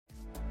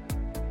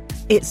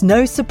It's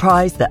no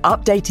surprise that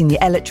updating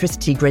the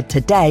electricity grid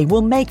today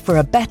will make for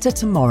a better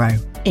tomorrow.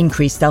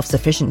 Increased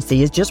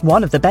self-sufficiency is just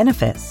one of the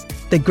benefits.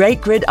 The Great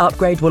Grid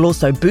Upgrade will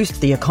also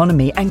boost the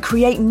economy and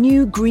create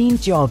new green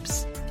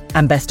jobs.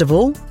 And best of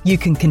all, you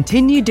can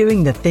continue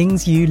doing the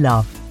things you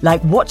love,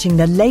 like watching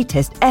the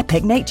latest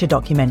epic nature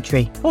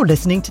documentary or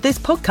listening to this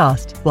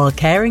podcast while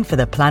caring for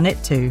the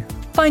planet too.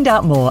 Find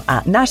out more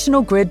at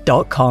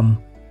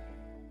nationalgrid.com.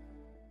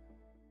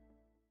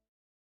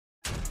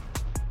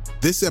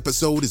 This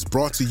episode is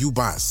brought to you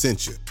by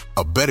Essentia.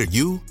 A better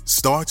you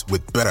starts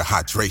with better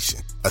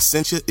hydration.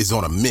 Essentia is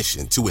on a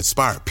mission to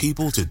inspire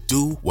people to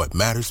do what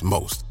matters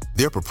most.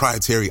 Their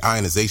proprietary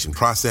ionization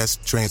process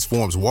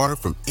transforms water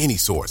from any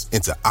source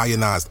into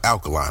ionized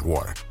alkaline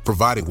water,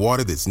 providing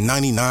water that's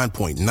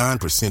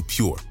 99.9%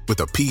 pure with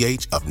a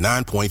pH of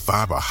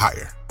 9.5 or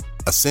higher.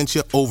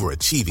 Essentia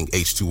overachieving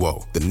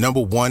H2O, the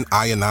 #1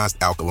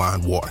 ionized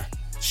alkaline water.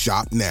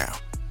 Shop now.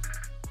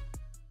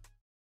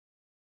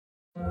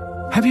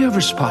 Have you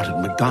ever spotted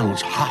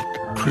McDonald's hot,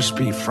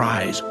 crispy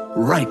fries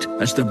right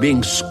as they're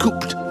being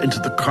scooped into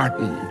the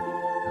carton?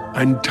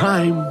 And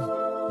time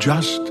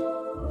just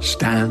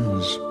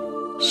stands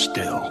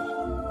still.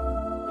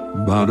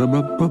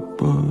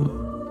 Ba-da-ba-ba-ba.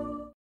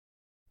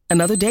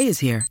 Another day is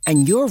here,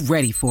 and you're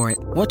ready for it.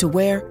 What to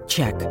wear?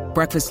 Check.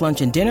 Breakfast,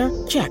 lunch, and dinner?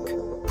 Check.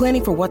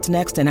 Planning for what's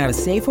next and how to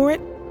save for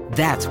it?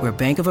 That's where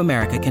Bank of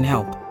America can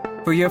help.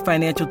 For your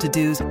financial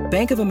to-dos,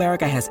 Bank of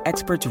America has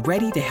experts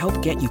ready to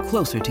help get you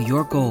closer to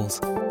your goals.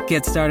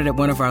 Get started at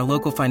one of our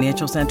local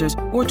financial centers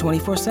or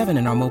 24/7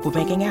 in our mobile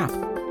banking app.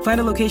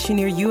 Find a location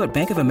near you at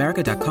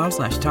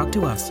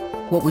bankofamerica.com/talktous.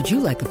 What would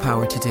you like the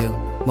power to do?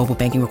 Mobile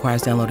banking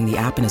requires downloading the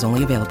app and is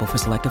only available for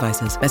select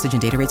devices. Message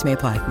and data rates may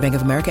apply. Bank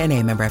of America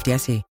NA, member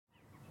FDIC.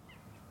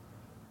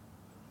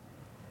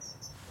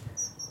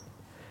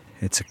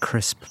 It's a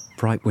crisp,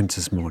 bright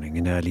winter's morning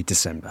in early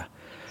December,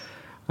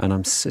 and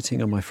I'm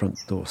sitting on my front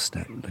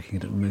doorstep looking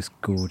at the most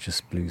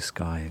gorgeous blue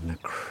sky and a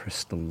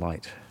crystal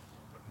light.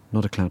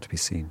 Not a cloud to be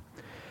seen.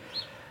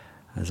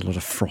 There's a lot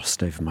of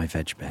frost over my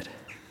veg bed.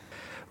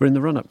 We're in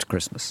the run-up to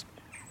Christmas,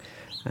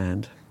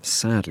 and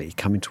sadly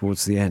coming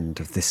towards the end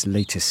of this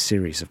latest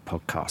series of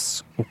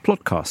podcasts, or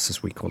plodcasts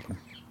as we call them.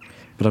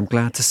 But I'm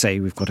glad to say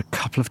we've got a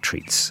couple of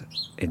treats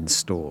in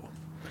store.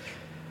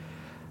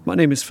 My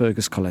name is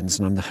Fergus Collins,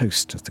 and I'm the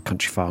host of the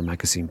Countryfile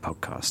magazine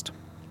podcast.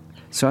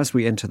 So as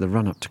we enter the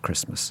run-up to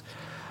Christmas,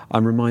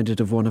 I'm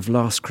reminded of one of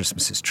last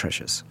Christmas's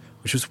treasures,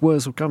 which was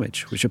Worzel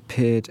Gummidge, which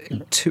appeared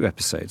in 2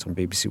 episodes on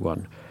BBC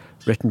One,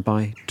 written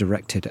by,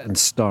 directed and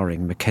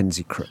starring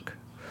Mackenzie Crook,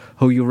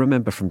 who you'll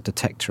remember from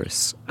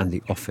Detectorists and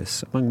The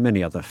Office, among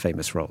many other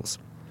famous roles.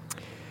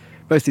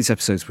 Both these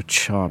episodes were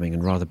charming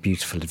and rather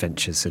beautiful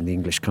adventures in the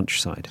English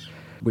countryside,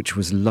 which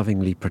was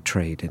lovingly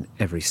portrayed in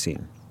every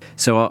scene.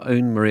 So our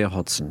own Maria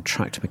Hodson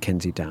tracked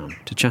Mackenzie down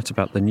to chat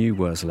about the new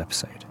Worzel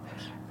episode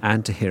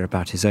and to hear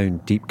about his own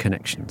deep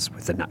connections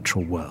with the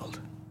natural world.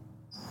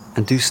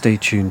 And do stay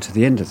tuned to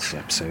the end of this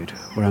episode,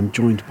 where I'm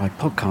joined by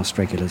podcast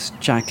regulars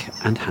Jack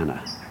and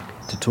Hannah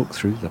to talk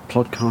through the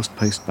Plodcast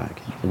postbag,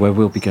 where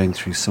we'll be going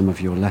through some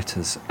of your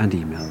letters and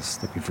emails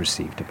that we've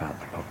received about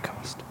the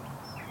podcast.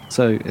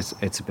 So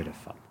it's a bit of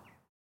fun.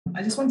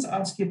 I just want to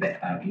ask you a bit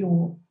about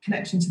your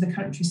connection to the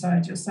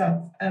countryside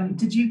yourself.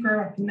 Did you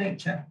grow up in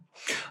nature?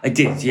 I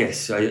did,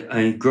 yes.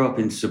 I grew up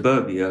in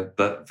suburbia,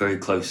 but very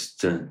close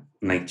to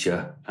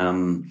nature.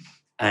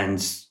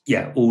 And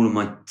yeah, all of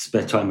my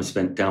spare time was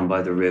spent down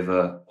by the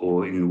river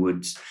or in the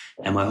woods.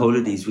 And my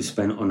holidays were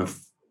spent on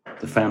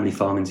the family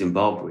farm in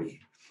Zimbabwe.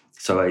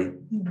 So I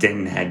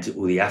then had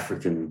all the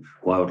African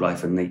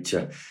wildlife and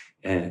nature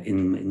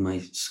in my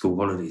school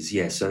holidays.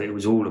 Yeah, so it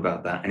was all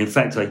about that. And in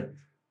fact,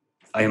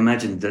 I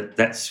imagined that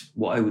that's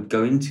what I would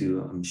go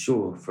into, I'm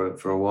sure,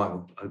 for a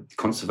while,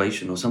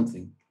 conservation or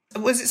something.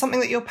 Was it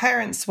something that your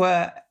parents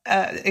were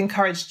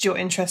encouraged your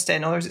interest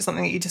in, or is it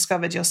something that you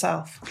discovered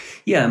yourself?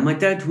 Yeah, my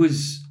dad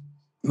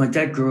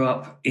grew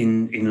up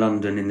in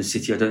London, in the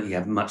city. I don't think he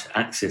had much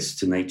access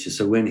to nature.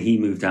 So when he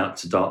moved out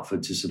to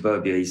Dartford, to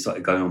suburbia, he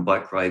started going on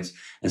bike rides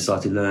and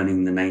started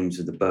learning the names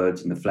of the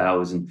birds and the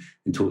flowers and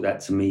taught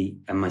that to me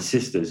and my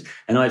sisters.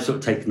 And I've sort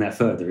of taken that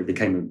further. It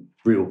became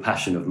a real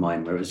passion of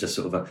mine, where it was just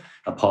sort of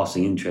a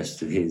passing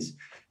interest of his.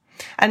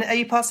 And are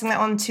you passing that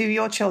on to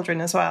your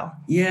children as well?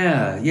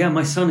 Yeah,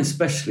 my son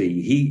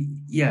especially. He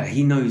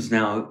knows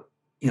now.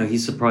 You know, he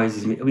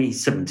surprises me. I mean,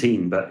 he's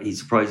 17, but he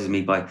surprises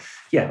me by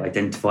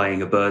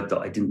identifying a bird that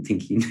I didn't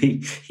think he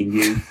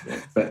knew.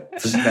 But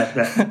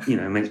that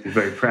makes me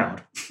very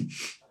proud.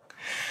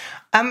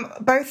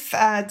 Both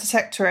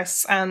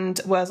Detectorists and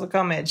Worzel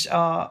Gummidge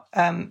are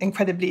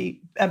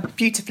incredibly,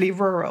 beautifully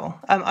rural.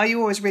 Are you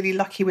always really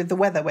lucky with the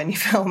weather when you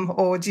film,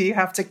 or do you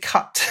have to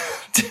cut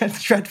to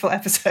dreadful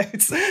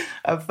episodes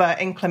of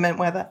inclement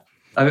weather?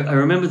 I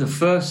remember the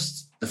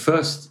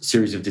first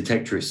series of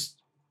Detectorists.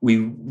 We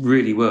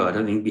really were. I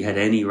don't think we had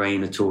any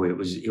rain at all. It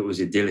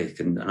was idyllic,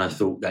 and I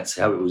thought that's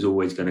how it was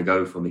always going to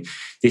go for me.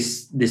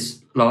 This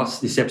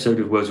episode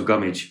of Worzel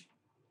Gummidge,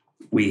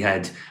 we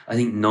had, I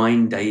think,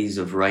 9 days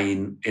of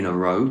rain in a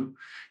row.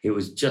 It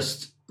was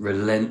just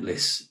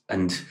relentless,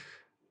 and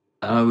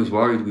I was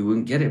worried we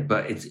wouldn't get it,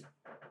 but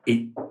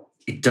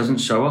it doesn't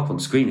show up on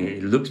screen.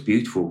 It looks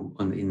beautiful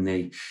in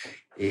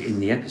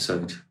the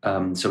episode,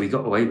 so we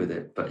got away with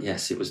it. But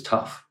yes, it was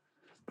tough.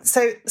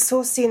 So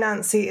Saucy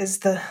Nancy is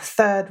the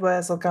third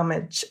Worzel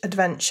Gummidge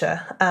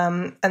adventure,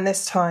 and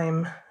this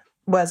time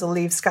Worzel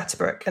leaves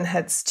Scatterbrook and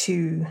heads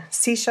to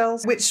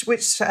Seychelles.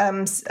 Which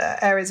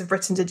areas of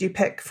Britain did you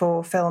pick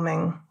for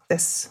filming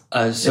this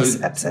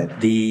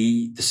episode?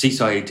 The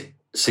seaside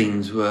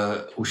scenes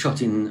were all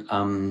shot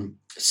in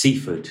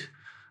Seaford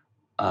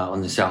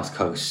on the south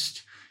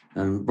coast,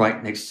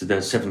 right next to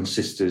the Seven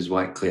Sisters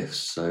White Cliffs.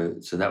 So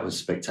that was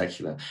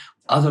spectacular.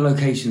 Other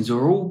locations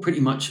are all pretty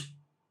much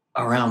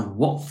around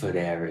Watford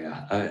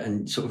area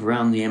and sort of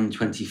around the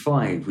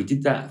M25. We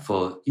did that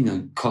for,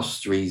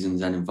 cost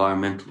reasons and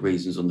environmental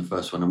reasons on the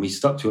first one. And we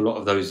stuck to a lot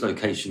of those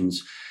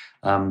locations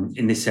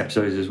in this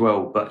episode as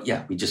well. But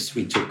yeah, we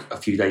took a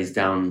few days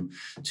down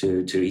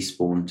to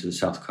Eastbourne, to the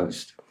south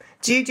coast.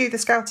 Do you do the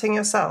scouting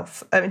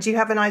yourself? Do you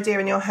have an idea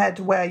in your head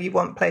where you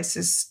want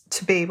places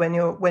to be when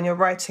you're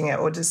writing it,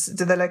 or do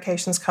the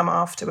locations come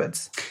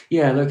afterwards?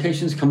 Yeah,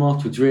 locations come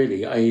afterwards,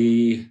 really.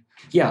 I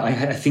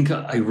think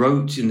I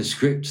wrote in the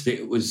script that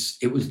it was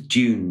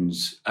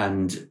dunes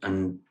and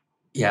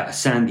a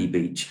sandy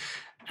beach,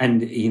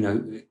 and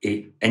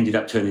it ended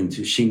up turning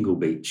into Shingle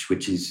Beach,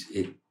 which is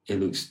it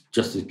looks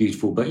just as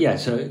beautiful. But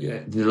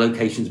the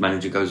locations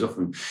manager goes off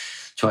and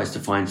tries to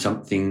find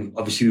something.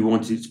 Obviously, we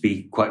wanted it to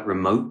be quite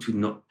remote with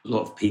not a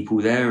lot of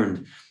people there,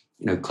 and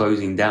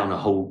closing down a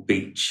whole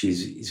beach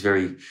is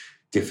very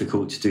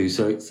difficult to do.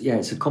 So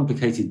it's a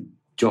complicated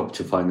job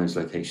to find those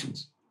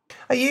locations.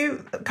 Are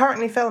you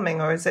currently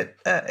filming, or is it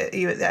are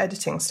you at the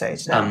editing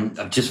stage now?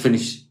 I've just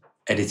finished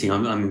editing.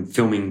 I'm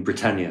filming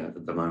Britannia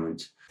at the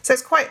moment. So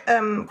it's quite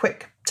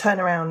quick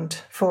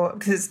turnaround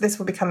because this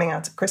will be coming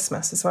out at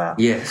Christmas as well.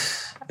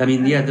 Yes. I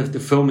mean, the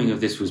filming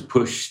of this was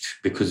pushed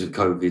because of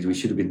COVID. We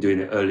should have been doing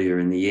it earlier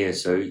in the year.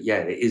 So,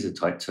 it is a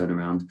tight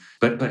turnaround.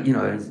 But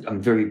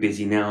I'm very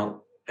busy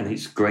now, and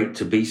it's great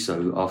to be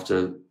so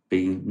after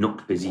being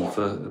not busy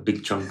for a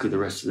big chunk of the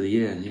rest of the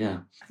year.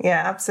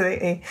 Yeah,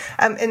 absolutely.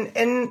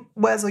 In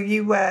Worzel,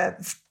 you wear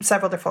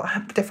several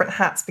different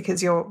hats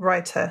because you're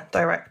writer,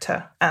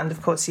 director, and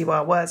of course you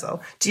are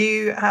Worzel. Do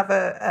you have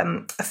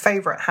a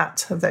favourite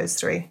hat of those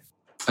three?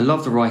 I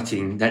love the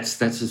writing. That's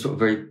a sort of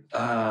very,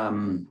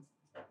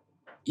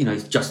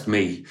 it's just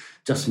me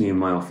in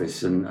my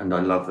office, and I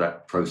love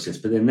that process.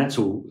 But then that's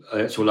all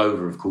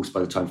over, of course,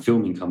 by the time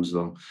filming comes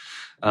along.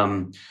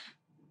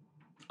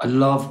 I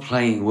love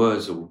playing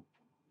Worzel.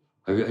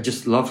 I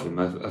just love him.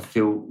 I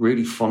feel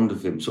really fond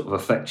of him, sort of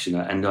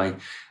affectionate, and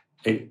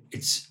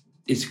it's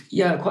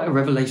quite a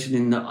revelation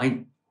in that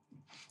I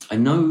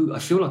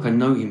feel like I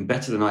know him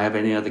better than I have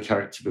any other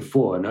character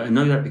before, and I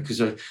know that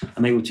because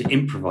I'm able to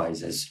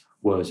improvise as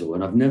Worzel,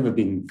 and I've never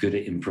been good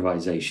at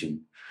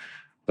improvisation.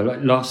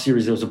 But last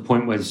series, there was a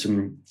point where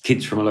some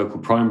kids from a local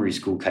primary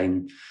school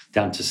came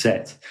down to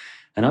set,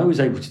 and I was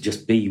able to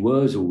just be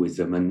Worzel with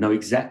them and know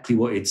exactly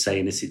what he'd say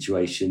in a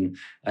situation,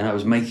 and I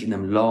was making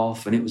them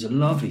laugh, and it was a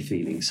lovely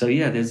feeling. So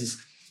there's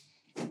this.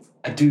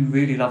 I do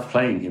really love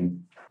playing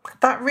him.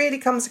 That really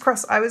comes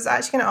across. I was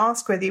actually going to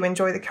ask whether you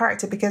enjoy the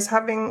character, because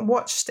having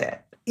watched it,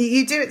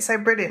 you do it so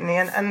brilliantly,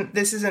 and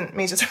this isn't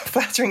me just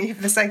flattering you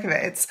for the sake of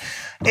it.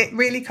 It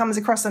really comes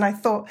across, and I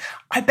thought,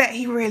 I bet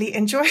he really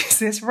enjoys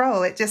this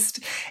role.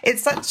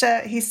 He's such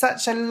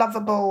a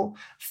lovable,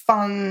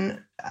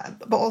 fun,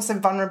 but also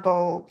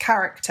vulnerable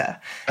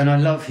character. And I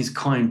love his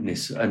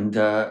kindness, and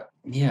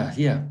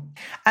yeah.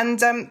 And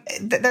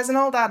there's an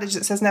old adage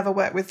that says never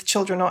work with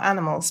children or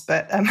animals,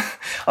 but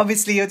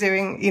obviously you're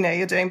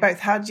doing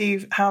both.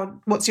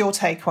 What's your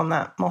take on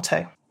that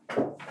motto?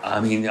 I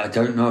mean, I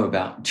don't know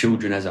about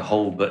children as a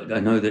whole, but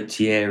I know that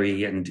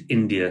Thierry and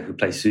India, who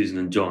play Susan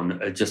and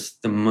John, are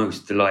just the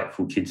most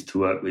delightful kids to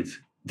work with.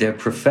 Their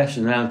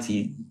professionalism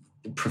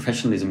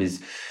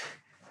is,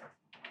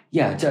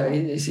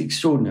 it's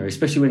extraordinary,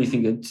 especially when you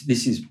think that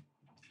this is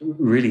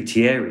really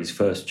Thierry's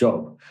first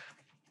job.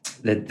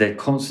 Their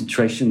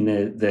concentration,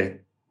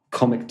 their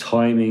comic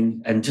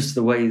timing, and just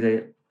the way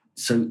they're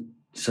so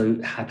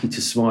happy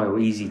to smile,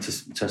 easy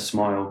to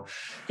smile.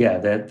 Yeah,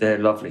 they're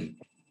lovely.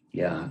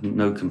 Yeah,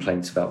 no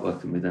complaints about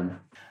working with them.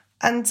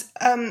 And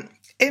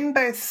in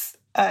both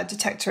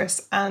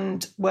Detectorist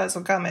and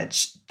Worzel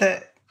Gummidge,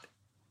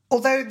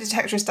 although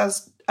Detectorist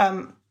does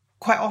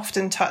quite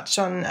often touch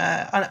on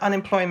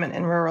unemployment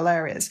in rural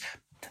areas,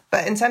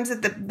 but in terms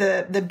of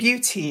the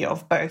beauty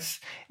of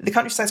both, the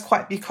countryside is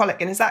quite bucolic.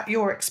 And is that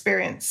your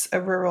experience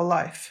of rural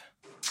life?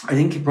 I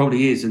think it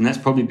probably is, and that's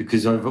probably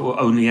because I've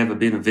only ever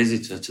been a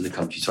visitor to the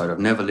countryside. I've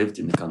never lived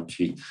in the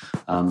country.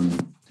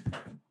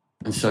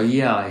 And so,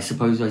 I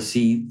suppose I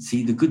see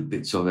the good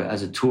bits of it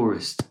as a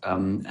tourist,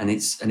 and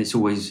it's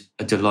always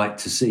a delight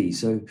to see.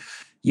 So,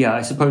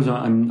 I suppose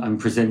I'm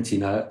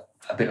presenting a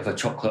bit of a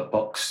chocolate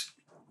box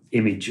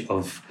image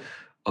of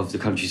the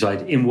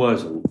countryside in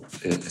Worzel,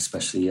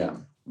 especially.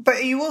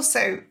 But you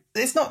also,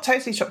 it's not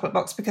totally chocolate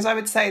box, because I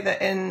would say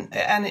that in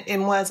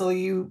Worzel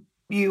you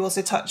you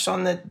also touched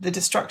on the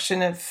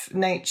destruction of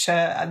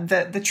nature.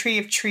 The Tree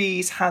of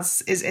Trees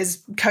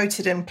is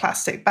coated in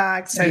plastic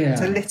bags, so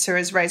litter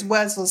is raised.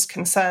 Worzel's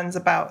concerns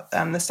about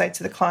the state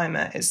of the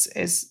climate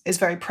is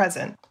very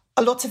present.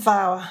 A lot of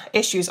our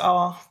issues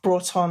are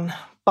brought on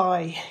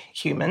by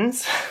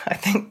humans. I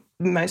think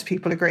most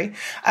people agree.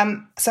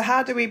 So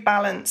how do we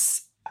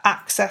balance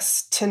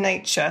access to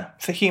nature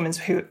for humans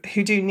who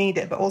do need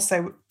it, but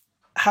also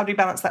how do we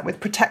balance that with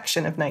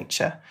protection of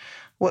nature?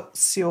 What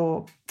are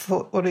your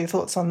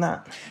thoughts on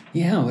that?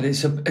 Yeah, well,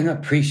 it's an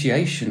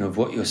appreciation of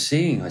what you're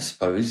seeing, I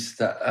suppose,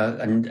 that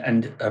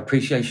and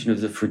appreciation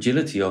of the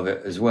fragility of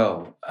it as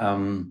well,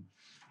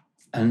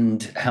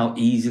 and how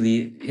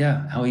easily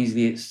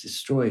it's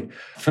destroyed.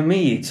 For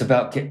me, it's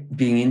about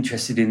being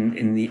interested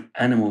in the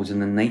animals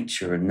and the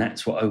nature, and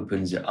that's what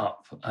opens it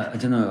up. I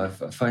don't know, I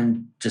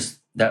find just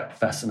that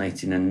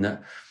fascinating, and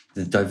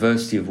the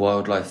diversity of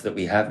wildlife that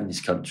we have in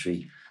this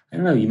country. I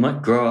don't know, you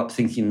might grow up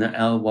thinking that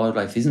our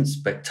wildlife isn't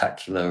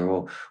spectacular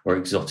or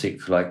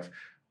exotic like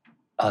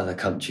other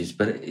countries,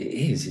 but it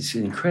is. It's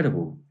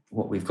incredible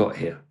what we've got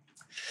here.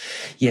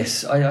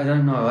 Yes, I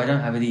don't know. I don't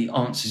have any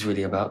answers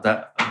really about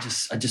that.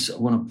 I just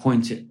want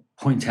to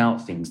point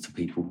out things to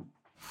people.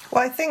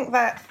 Well, I think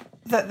that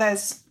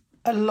there's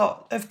a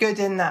lot of good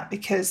in that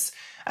because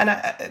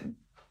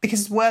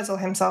Worzel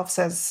himself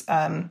says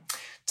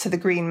to the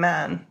Green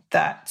Man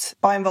that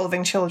by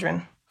involving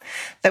children,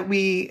 that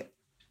we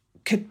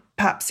could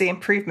perhaps see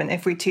improvement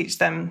if we teach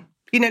them,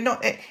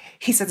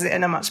 he says it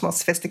in a much more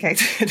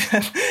sophisticated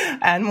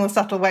and more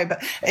subtle way,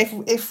 but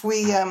if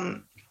we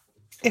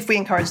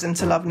encourage them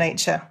to love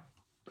nature,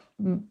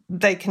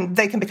 they can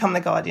become the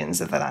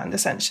guardians of the land,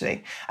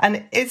 essentially.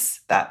 And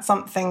is that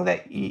something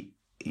that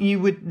you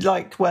would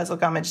like Worzel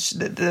Gummidge,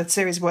 the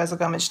series Worzel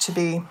Gummidge, to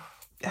be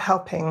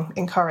helping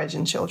encourage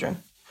in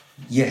children?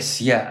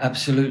 Yes, yeah,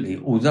 absolutely.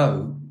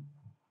 Although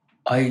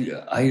I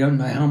don't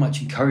know how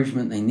much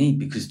encouragement they need,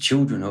 because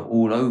children are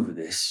all over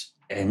this,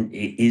 and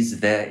it's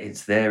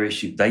their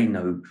issue. They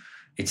know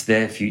it's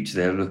their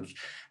future.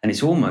 And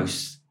it's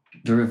almost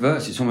the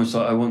reverse. It's almost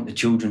like I want the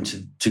children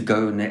to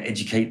go and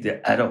educate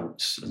the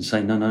adults and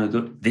say, no,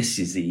 look, this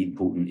is the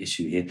important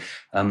issue here.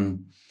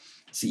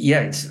 So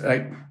yeah, it's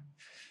like,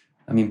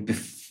 I mean,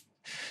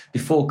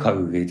 before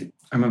COVID,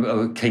 I remember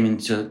I came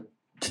into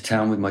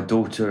town with my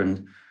daughter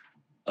and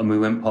we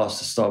went past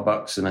the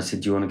Starbucks and I said,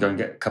 do you want to go and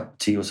get a cup of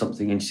tea or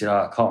something? And she said,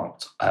 I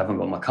can't. I haven't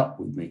got my cup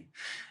with me.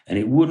 And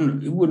it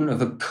wouldn't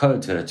have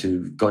occurred to her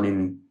to have gone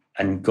in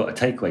and got a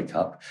takeaway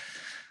cup.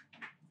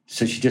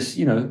 So she just,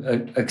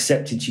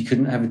 accepted she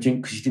couldn't have a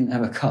drink because she didn't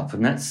have a cup.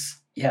 And that's,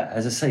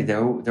 as I say,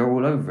 they're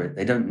all over it.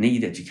 They don't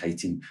need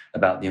educating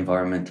about the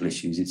environmental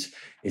issues.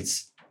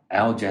 It's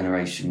our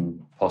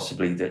generation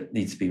possibly that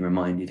needs to be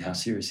reminded how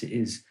serious it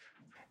is.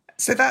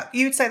 So that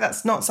you would say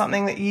that's not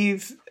something that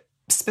you've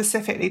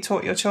specifically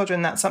taught your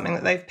children, that's something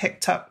that they've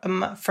picked up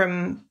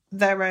from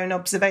their own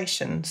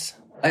observations?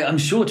 I'm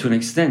sure to an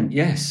extent,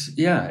 yes.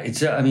 Yeah,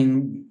 it's. I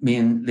mean, me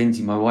and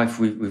Lindsay, my wife,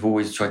 we've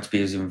always tried to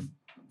be as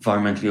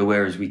environmentally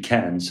aware as we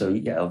can. So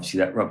yeah, obviously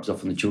that rubs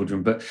off on the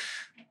children, but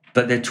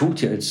they're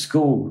taught it at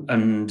school,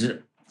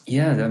 and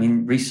I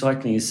mean,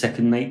 recycling is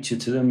second nature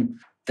to them.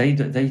 They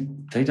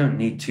don't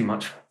need too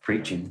much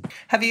preaching.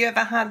 Have you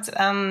ever had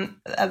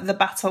the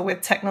battle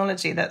with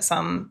technology that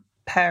some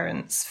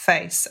parents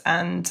face,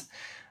 and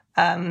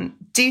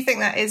do you think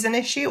that is an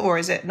issue, or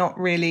is it not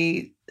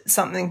really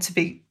something to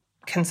be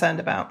concerned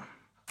about?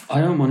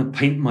 I don't want to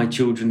paint my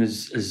children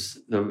as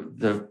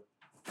the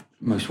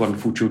most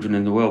wonderful children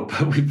in the world,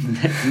 but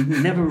we've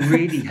never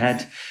really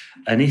had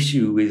an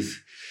issue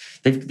with.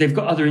 They've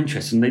got other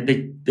interests, and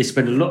they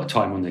spend a lot of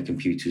time on their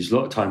computers, a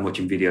lot of time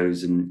watching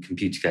videos and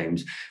computer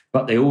games,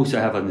 but they also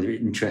have other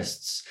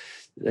interests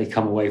they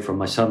come away from.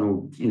 My son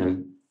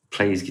will,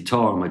 play his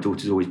guitar, and my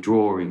daughter's always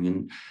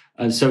drawing,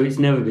 and so it's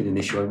never been an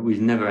issue. We've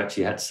never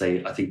actually had to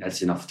say, I think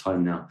that's enough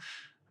time now.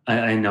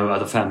 I know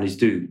other families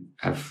do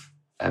have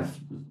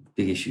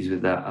big issues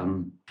with that.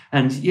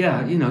 And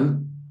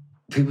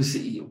people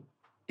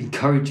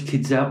encourage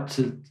kids out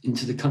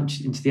into the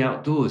country, into the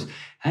outdoors.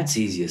 That's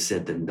easier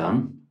said than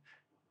done.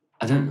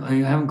 I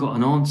haven't got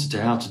an answer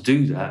to how to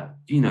do that,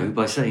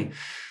 by saying,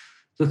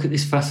 look at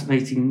this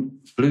fascinating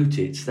blue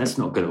tits, that's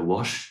not going to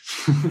wash.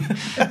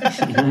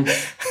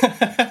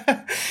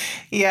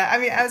 Yeah, I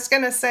mean, I was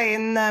going to say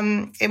in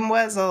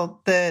Worzel,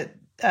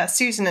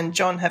 Susan and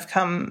John have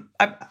come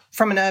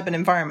from an urban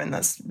environment.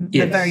 That's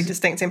a very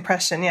distinct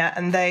impression, yeah.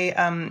 And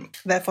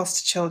they're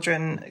foster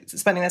children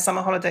spending their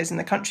summer holidays in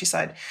the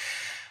countryside.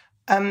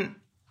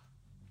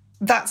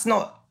 That's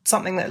not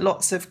something that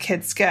lots of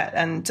kids get.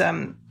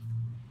 And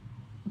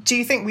do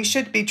you think we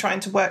should be trying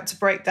to work to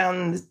break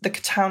down the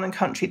town and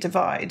country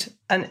divide?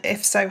 And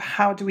if so,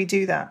 how do we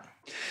do that?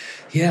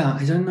 Yeah,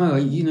 I don't know.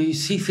 You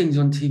see things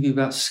on TV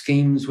about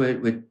schemes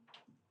where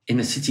in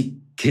a city,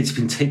 kids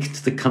been taken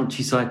to the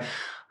countryside.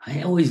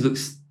 It always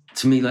looks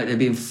to me like they're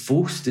being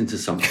forced into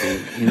something,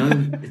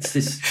 It's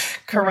this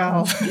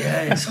corral.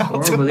 Yeah, it's a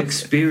horrible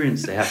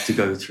experience they have to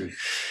go through.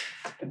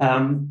 I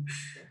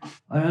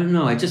don't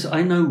know.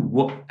 I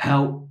know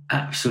how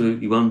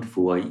absolutely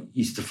wonderful. I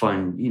used to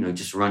find,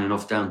 just running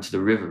off down to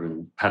the river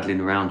and paddling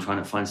around trying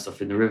to find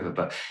stuff in the river.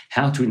 But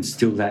how to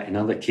instill that in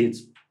other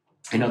kids,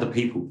 in other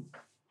people,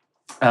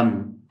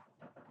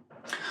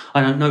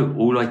 I don't know.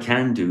 All I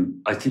can do,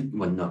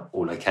 not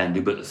all I can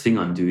do, but the thing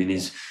I'm doing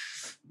is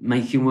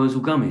making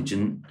Worzel Gummidge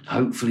and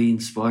hopefully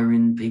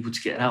inspiring people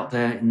to get out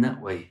there in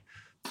that way.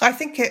 I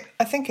think it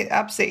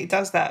absolutely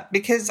does that,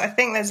 because I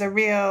think there's a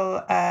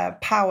real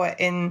power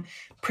in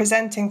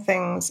presenting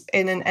things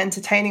in an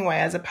entertaining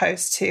way as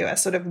opposed to a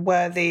sort of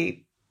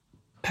worthy,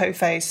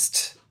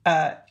 po-faced,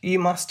 you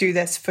must do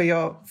this for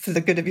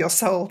the good of your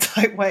soul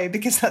type way,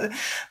 because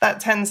that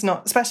tends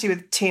not, especially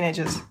with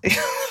teenagers,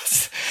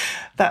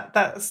 that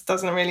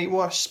doesn't really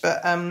wash.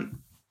 But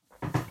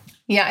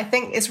I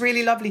think it's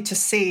really lovely to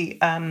see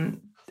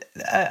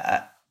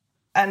a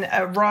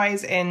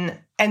rise in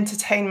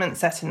entertainment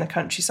set in the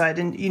countryside,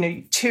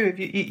 and two of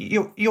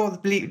you're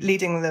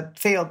leading the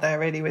field there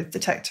really with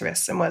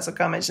Detectorists and Worzel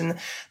Gummidge, and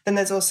then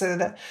there's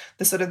also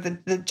the sort of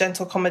the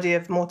gentle comedy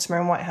of Mortimer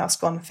and Whitehouse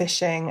Gone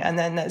Fishing, and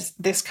then there's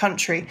This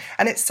Country.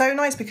 And it's so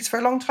nice because for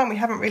a long time we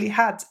haven't really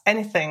had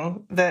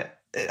anything that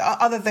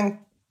other than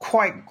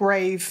quite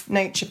grave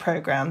nature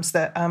programs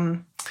that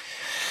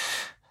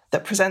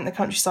present the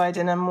countryside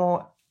in a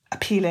more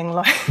appealing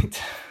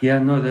light. Yeah,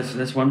 no,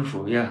 that's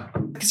wonderful. Yeah,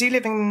 because you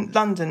live in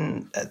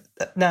London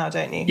now,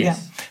 don't you?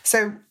 Yes. Yeah.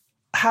 So,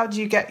 how do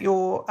you get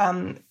your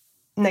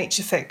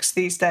nature fix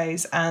these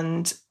days?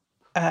 And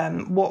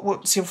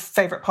what's your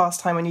favourite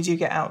pastime when you do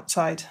get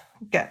outside,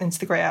 get into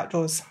the great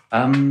outdoors?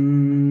 I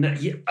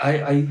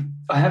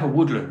have a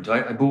woodland.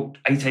 I bought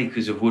 8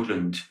 acres of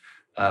woodland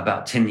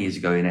about 10 years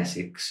ago in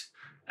Essex,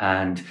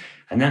 and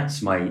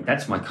that's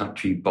my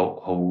country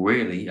bolt hole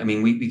really. I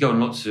mean, we go on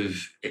lots of.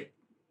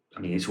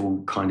 It's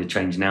all kind of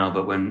changed now,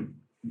 but when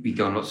we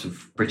go on lots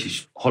of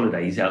British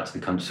holidays out to the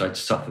countryside,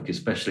 to Suffolk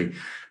especially.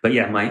 But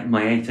yeah,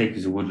 my 8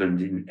 acres of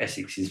woodland in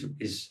Essex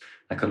is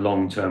like a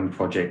long-term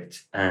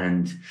project,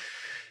 and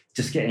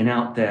just getting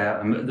out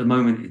there. At the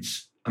moment,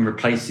 I'm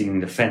replacing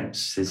the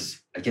fence. There's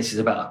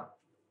about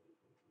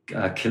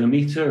a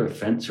kilometre of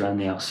fence around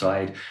the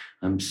outside.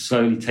 I'm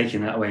slowly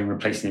taking that away and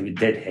replacing it with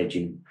dead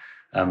hedging.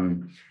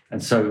 And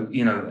so,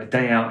 a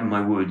day out in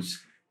my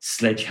woods,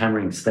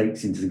 sledgehammering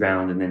stakes into the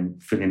ground and then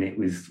filling it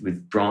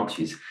with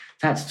branches.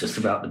 That's just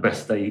about the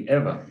best day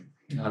ever.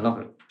 I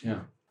love it, yeah.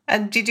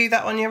 And do you do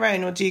that on your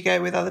own, or do you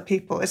go with other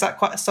people? Is that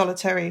quite a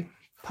solitary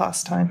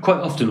pastime?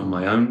 Quite often on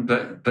my own,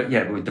 but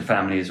yeah, with the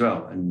family as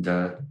well. And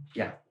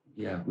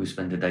we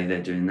spend a day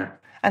there doing that.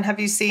 And have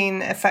you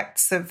seen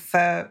effects of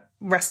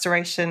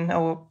restoration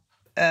or,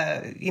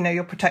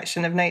 your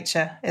protection of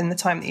nature in the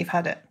time that you've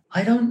had it?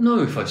 I don't know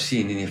if I've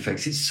seen any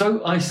effects. It's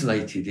so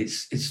isolated.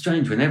 It's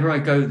strange. Whenever I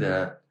go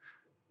there,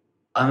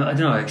 I don't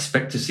know, I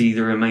expect to see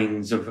the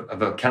remains of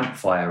a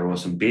campfire or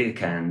some beer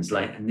cans,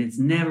 and there's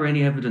never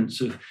any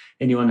evidence of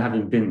anyone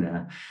having been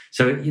there.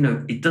 So,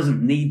 it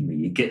doesn't need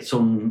me. It gets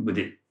on with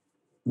it,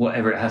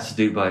 whatever it has to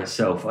do by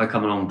itself. I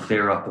come along,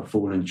 clear up a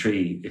fallen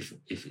tree if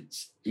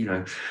it's,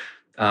 there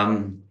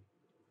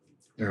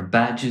are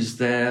badgers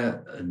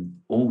there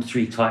and all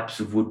 3 types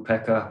of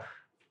woodpecker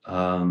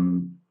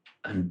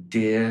and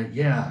deer.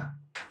 Yeah.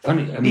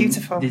 Funny.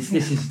 Beautiful. This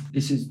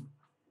is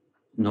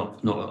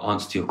not an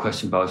answer to your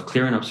question, but I was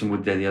clearing up some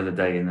wood there the other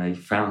day and they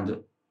found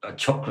a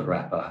chocolate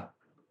wrapper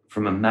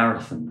from a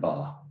marathon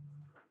bar.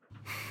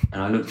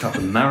 And I looked up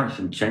and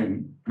marathon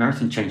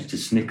changed to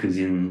Snickers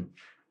in,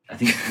 I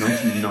think,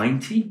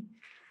 1990.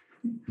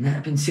 And that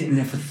had been sitting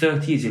there for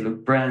 30 years. It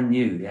looked brand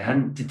new. It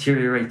hadn't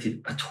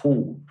deteriorated at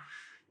all.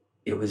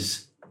 It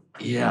was,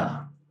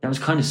 that was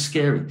kind of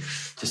scary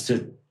just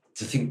to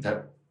think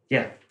that,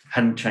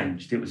 hadn't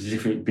changed. It was as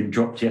if it had been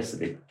dropped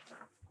yesterday.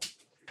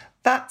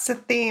 That's a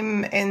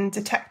theme in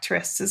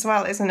Detectorists as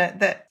well, isn't it?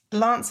 That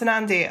Lance and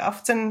Andy are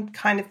often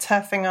kind of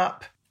turfing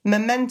up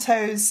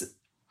mementos,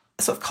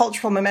 sort of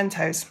cultural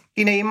mementos.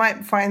 You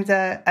might find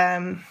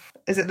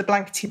is it the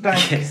blankety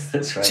blank? Yes,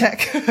 that's right.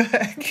 Check.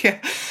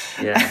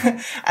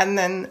 Yeah. And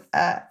then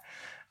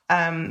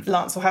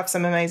Lance will have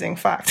some amazing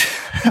fact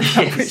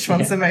about which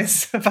one's the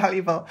most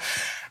valuable.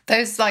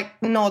 Those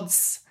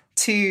nods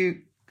to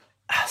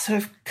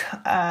sort of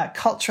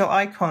cultural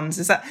icons.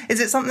 Is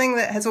it something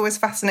that has always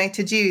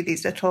fascinated you,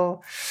 these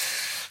little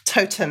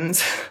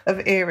totems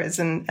of eras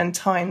and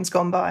times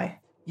gone by?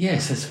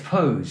 Yes, I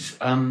suppose.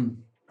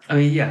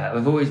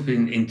 I've always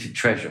been into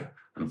treasure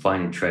and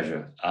finding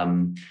treasure.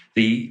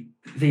 The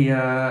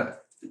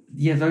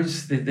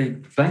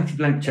blankety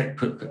blank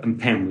checkbook and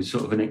pen was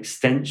sort of an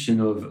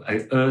extension of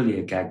an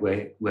earlier gag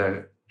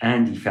where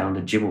Andy found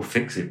a Jim will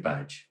fix it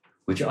badge,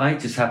 which I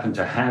just happened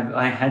to have.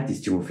 I had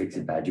this Jim will fix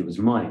it badge. It was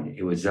mine.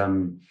 It was, I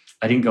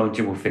didn't go on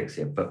Jim will fix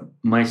it, but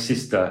my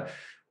sister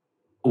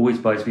always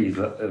buys me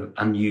an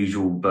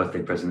unusual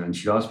birthday present. And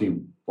she'd asked me,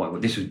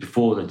 this was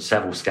before the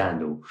Savile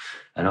scandal.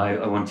 And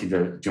I wanted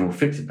the Jim will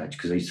fix it badge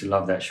because I used to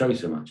love that show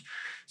so much.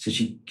 So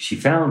she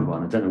found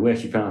one. I don't know where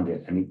she found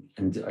it.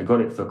 And I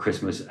got it for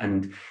Christmas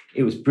and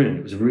it was brilliant.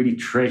 It was a really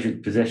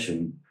treasured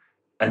possession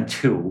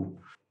until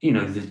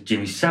the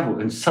Jimmy Savile,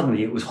 and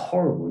suddenly it was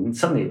horrible, and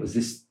suddenly it was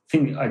this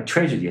thing I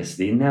treasured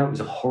yesterday, and now it was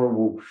a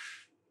horrible,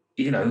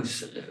 horrible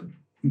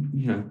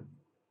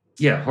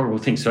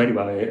thing. So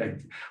anyway,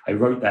 I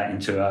wrote that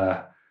into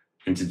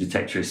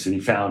Detectorist, and he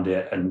found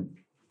it and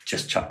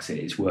just chucks it.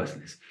 It's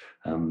worthless.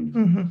 And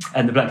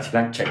the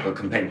Blank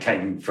Checkbook and Pen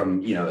came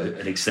from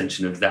an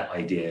extension of that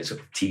idea, sort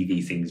of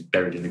TV things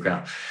buried in the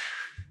ground.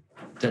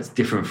 That's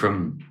different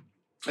from,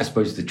 I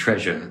suppose, the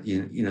treasure.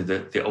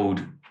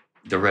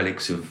 The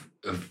relics of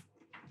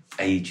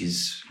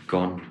ages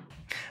gone.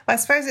 I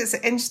suppose it's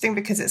interesting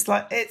because it's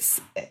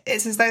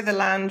as though the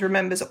land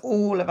remembers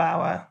all of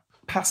our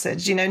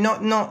passage,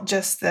 not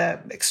just the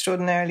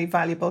extraordinarily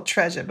valuable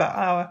treasure, but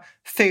our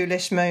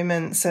foolish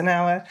moments and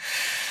our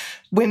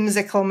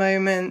whimsical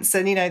moments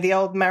and, the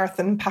old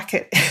marathon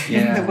packet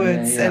in the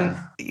woods and,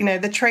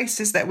 the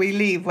traces that we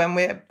leave when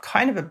we're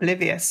kind of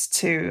oblivious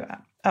to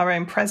our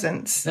own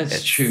presence.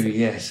 That's true,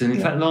 yes. And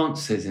in fact,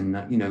 Lance says in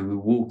that, we're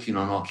walking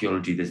on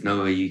archaeology. There's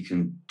no way you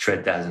can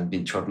tread that hasn't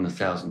been trodden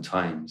 1,000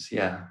 times.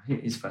 Yeah,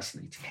 it is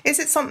fascinating. Is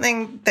it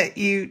something that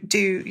you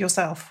do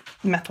yourself,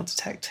 metal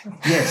detecting?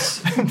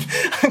 Yes. I'm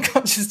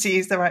conscious to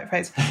use the right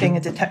phrase, being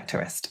a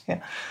detectorist.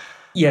 Yeah.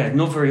 Yeah,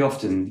 not very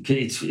often.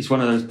 It's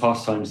one of those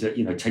pastimes that,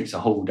 takes a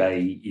whole day.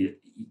 You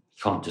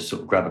can't just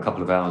sort of grab a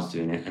couple of hours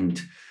doing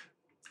it.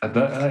 But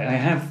I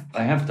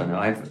have done it.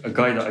 I have a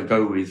guy that I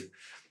go with,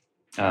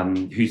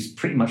 who's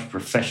pretty much a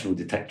professional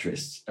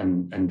detectorist,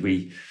 and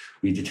we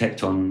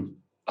detect on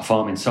a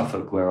farm in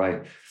Suffolk where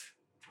I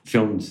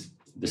filmed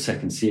the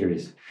second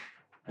series.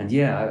 And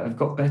I've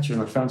got better,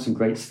 and I found some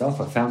great stuff.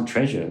 I found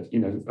treasure.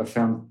 I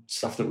found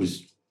stuff that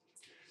was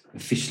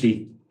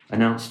officially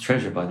announced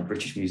treasure by the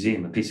British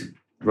Museum, a piece of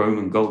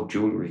Roman gold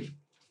jewellery.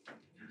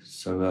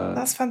 So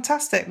that's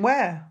fantastic.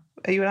 Where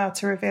are you allowed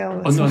to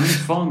reveal? On this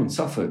farm in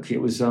Suffolk. It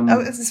was.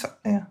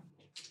 Yeah.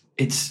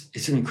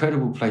 It's an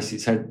incredible place.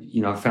 It's had,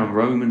 I found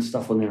Roman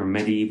stuff on there and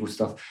medieval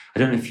stuff. I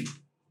don't know if you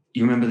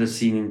remember the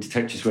scene in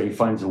Detectives where he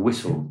finds a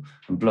whistle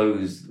and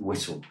blows the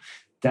whistle.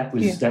 That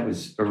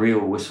was a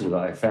real whistle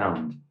that I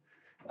found,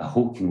 a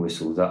hawking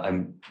whistle that I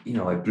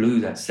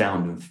blew that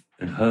sound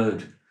and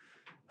heard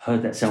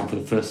that sound for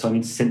the first time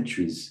in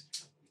centuries,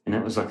 and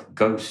that was like a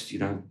ghost, I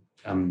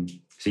do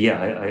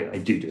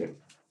it,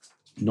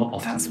 not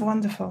often. That's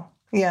wonderful.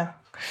 Yeah,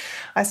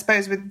 I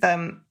suppose with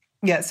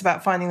it's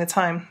about finding the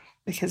time,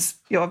 because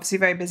you're obviously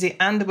very busy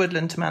and a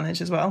woodland to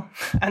manage as well,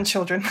 and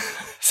children.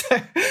 So,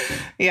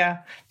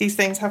 these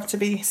things have to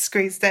be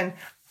squeezed in.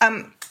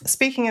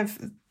 Speaking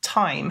of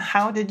time,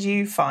 how did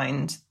you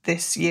find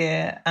this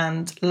year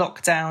and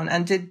lockdown?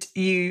 And did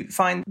you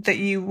find that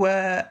you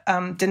were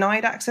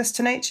denied access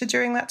to nature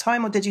during that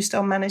time, or did you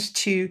still manage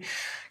to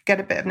get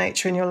a bit of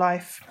nature in your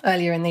life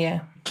earlier in the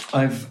year?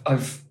 I've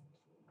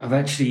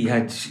actually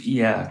had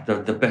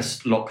the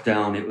best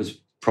lockdown it was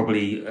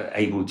probably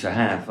able to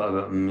have.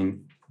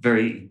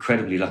 Very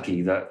incredibly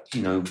lucky that,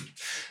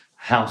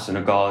 house and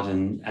a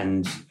garden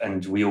and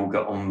we all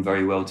got on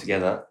very well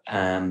together.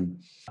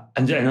 And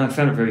I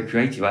found it very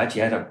creative. I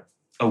actually had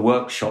a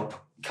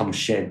workshop come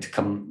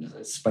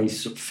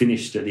space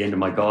finished at the end of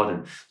my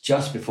garden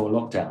just before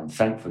lockdown.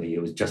 Thankfully,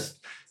 it was just,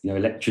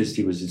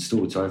 electricity was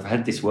installed. So I've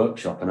had this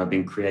workshop and I've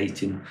been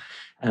creating,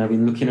 and I've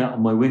been looking out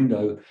on my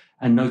window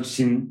and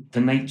noticing the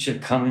nature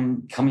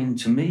coming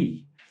to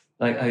me.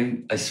 Like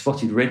I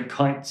spotted red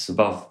kites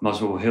above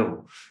Muswell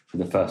Hill for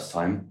the first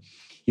time.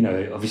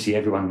 Obviously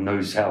everyone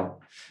knows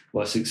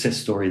what a success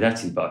story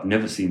that is, but I've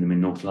never seen them in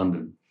North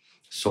London.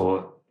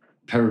 Saw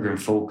peregrine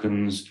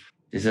falcons.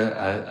 There's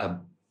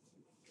a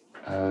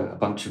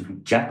bunch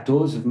of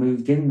jackdaws have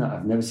moved in that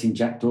I've never seen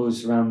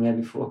jackdaws around there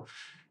before.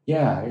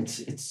 Yeah,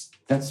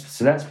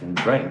 that's been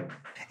great.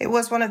 It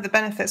was one of the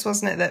benefits,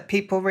 wasn't it, that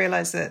people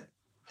realised that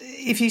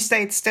if you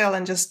stayed still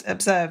and just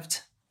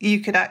observed, you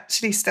could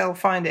actually still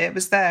find it. It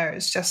was there.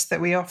 It's just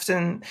that we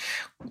often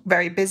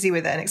very busy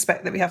with it and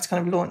expect that we have to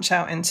kind of launch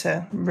out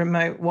into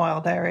remote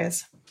wild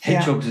areas.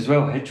 Hedgehogs as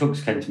well.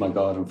 Hedgehogs came to my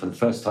garden for the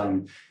first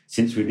time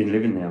since we've been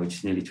living there, which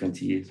is nearly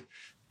 20 years.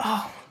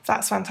 Oh,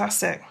 that's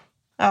fantastic.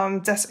 I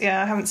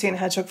haven't seen a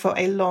hedgehog for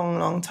a long,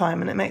 long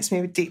time, and it makes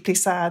me deeply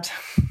sad.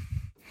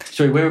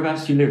 Sorry,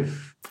 whereabouts do you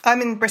live?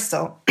 I'm in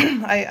Bristol.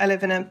 I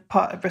live in a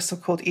part of Bristol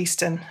called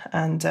Easton,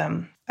 and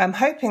I'm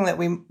hoping that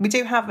we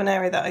do have an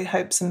area that I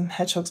hope some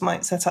hedgehogs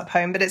might set up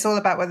home, but it's all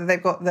about whether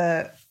they've got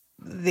the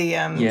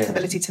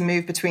ability to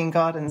move between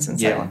gardens and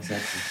so on.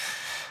 Exactly.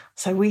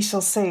 So we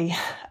shall see.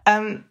 These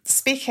are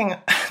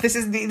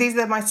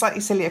my slightly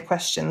sillier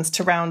questions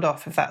to round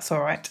off, if that's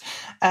all right.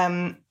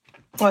 I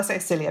say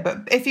sillier,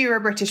 but if you were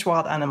a British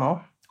wild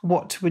animal,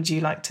 what would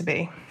you like to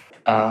be?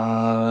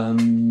 I've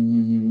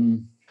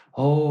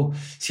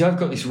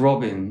got this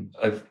robin.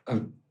 I've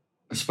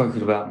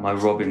spoken about my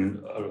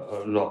robin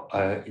a lot.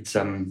 I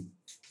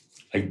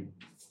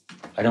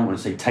don't want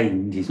to say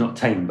tamed. He's not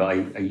tamed, but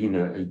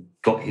I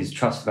got his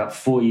trust about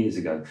 4 years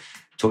ago.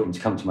 Taught him to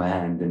come to my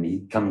hand, and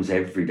he comes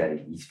every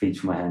day. He feeds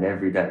from my hand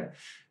every day,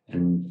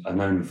 and I've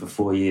known him for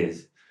 4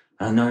 years.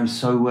 And I know him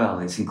so well.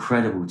 It's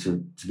incredible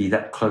to be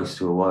that close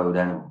to a wild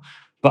animal.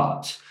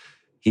 But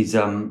his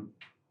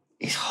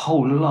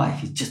whole life,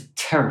 he's just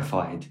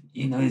terrified.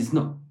 There's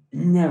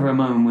never a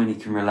moment when he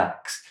can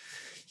relax.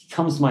 He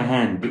comes to my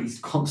hand, but he's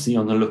constantly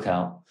on the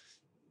lookout.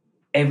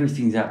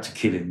 Everything's out to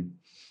kill him.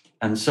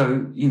 And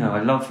so,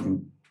 I love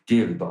him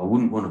dearly, but I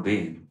wouldn't want to be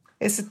him.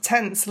 It's a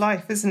tense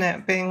life, isn't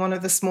it? Being one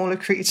of the smaller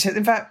creatures.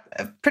 In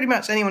fact, pretty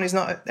much anyone who's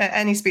not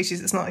any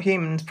species that's not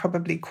human is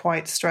probably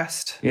quite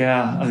stressed.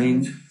 Yeah, a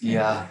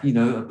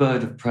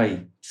bird of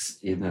prey.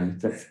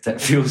 That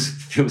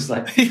feels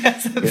like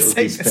yes, it would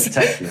be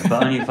spectacular.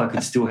 But only if I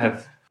could still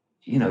have,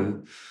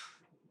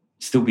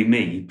 still be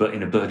me, but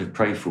in a bird of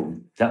prey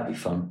form. That'd be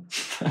fun.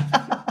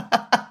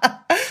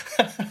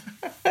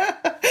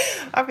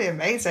 That'd be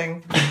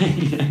amazing.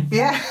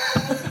 Yeah.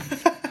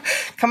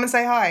 Come and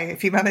say hi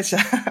if you manage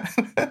that.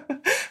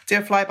 Do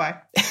a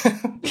flyby.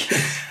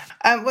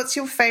 What's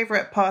your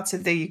favourite part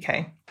of the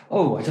UK?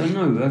 Oh, I don't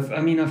know.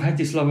 I've had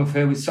this love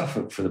affair with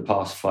Suffolk for the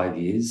past 5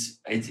 years.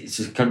 It's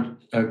a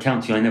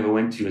county I never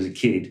went to as a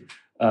kid.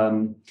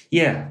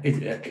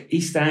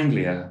 East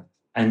Anglia,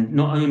 and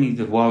not only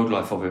the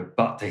wildlife of it,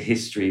 but the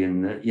history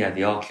and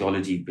the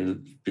archaeology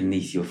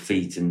beneath your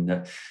feet,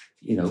 and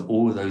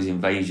all of those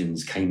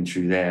invasions came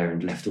through there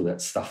and left all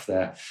that stuff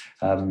there.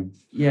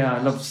 I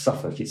love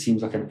Suffolk. It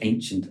seems like an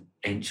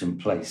ancient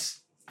place.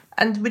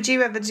 And would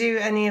you ever do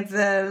any of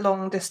the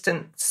long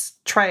distance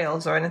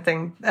trails or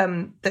anything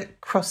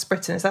that cross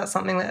Britain? Is that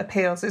something that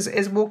appeals?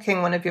 Is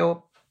walking one of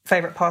your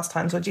favourite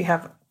pastimes, or do you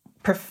have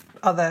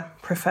other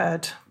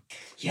preferred?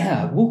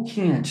 Yeah,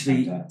 walking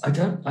actually. I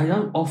don't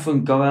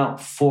often go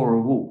out for a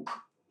walk.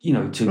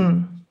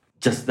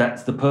 Just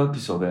that's the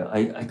purpose of it.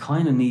 I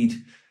kind of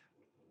need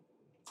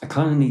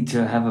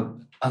to have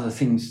other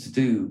things to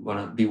do when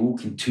I be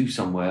walking to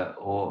somewhere,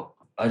 or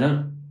I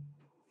don't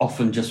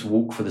often just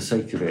walk for the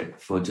sake of it,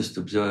 for just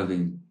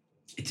observing.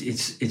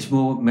 It's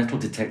more metal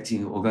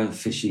detecting or going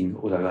fishing,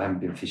 although I haven't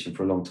been fishing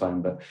for a long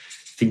time, but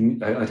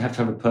I'd have to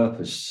have a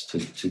purpose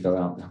to go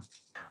out now.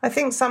 I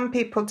think some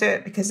people do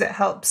it because it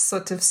helps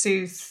sort of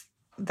soothe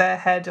their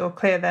head or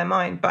clear their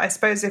mind. But I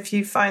suppose if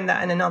you find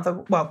that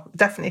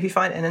definitely if you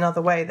find it in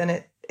another way,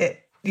 then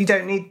you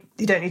don't need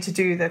to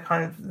do the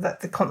kind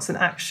of the constant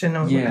action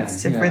or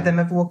repetitive rhythm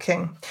of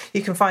walking.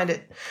 You can find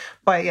it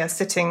by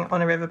sitting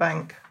on a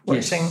riverbank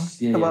watching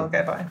the world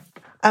go by.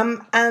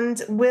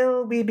 And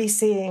will we be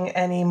seeing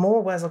any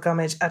more Worzel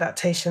Gummidge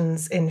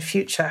adaptations in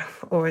future,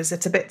 or is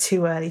it a bit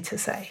too early to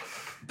say?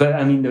 But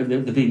the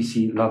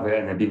BBC love it,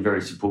 and they've been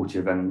very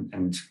supportive,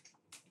 and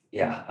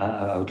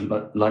I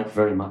would like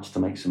very much to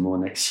make some more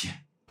next year.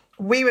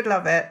 We would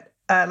love it.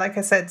 Like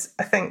I said,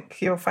 I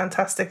think you're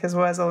fantastic as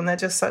Worzel, and they're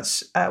just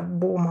such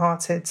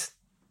warm-hearted,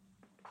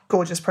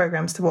 gorgeous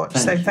programmes to watch.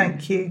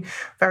 Thank you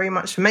very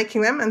much for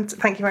making them, and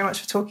thank you very much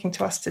for talking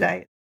to us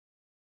today.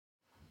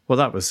 Well,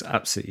 that was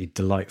absolutely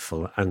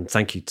delightful, and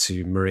thank you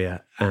to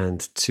Maria and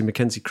to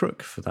Mackenzie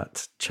Crook for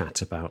that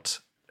chat about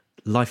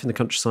life in the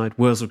countryside,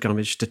 Worzel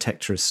Gummidge,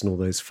 detectorists, and all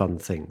those fun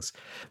things.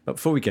 But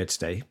before we go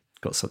today,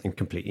 got something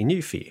completely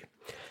new for you.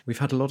 We've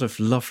had a lot of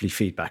lovely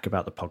feedback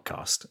about the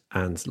podcast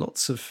and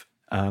lots of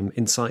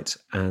insight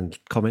and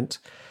comment.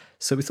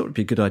 So we thought it'd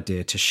be a good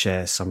idea to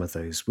share some of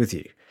those with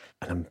you.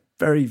 And I'm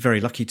very,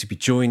 very lucky to be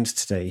joined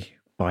today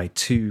by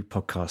two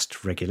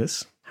podcast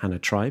regulars, Hannah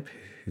Tribe,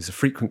 who's a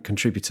frequent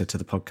contributor to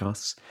the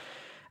podcasts,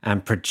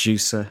 and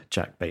producer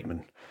Jack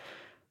Bateman.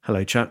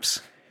 Hello,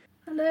 chaps.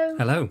 Hello.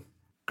 Hello.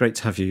 Great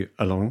to have you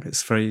along.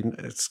 It's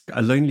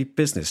a lonely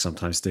business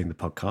sometimes doing the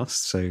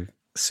podcast, so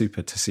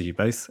super to see you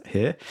both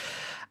here.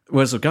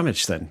 Worzel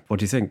Gummidge, then. What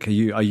do you think? Are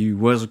you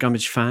Worzel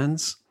Gummidge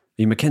fans?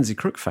 Are you Mackenzie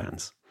Crook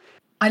fans?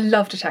 I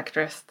love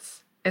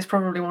Detectorists. It's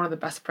probably one of the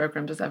best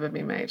programmes that's ever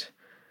been made.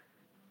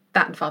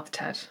 That and Father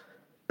Ted.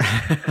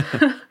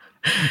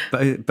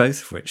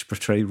 Both of which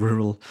portray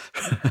rural,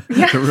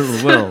 the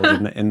rural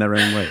world in their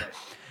own way.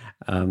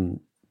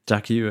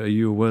 Jack, are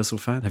you a Worzel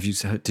fan?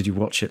 Did you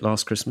watch it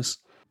last Christmas?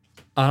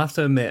 I'll have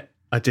to admit,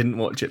 I didn't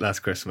watch it last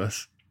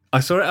Christmas. I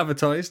saw it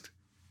advertised.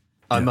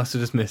 I must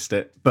have just missed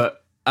it.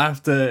 But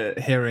after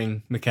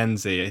hearing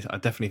Mackenzie, I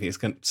definitely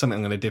think it's something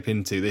I'm going to dip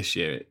into this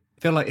year.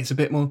 I feel like it's a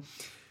bit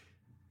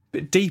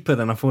deeper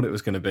than I thought it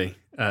was going to be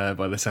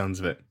by the sounds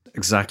of it.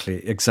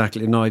 Exactly.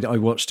 No, I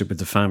watched it with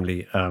the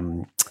family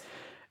and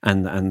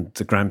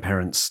the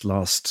grandparents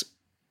last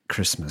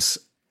Christmas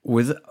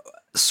with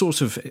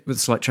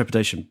slight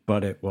trepidation,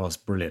 but it was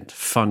brilliant,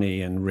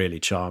 funny and really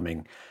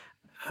charming,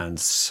 and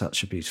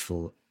such a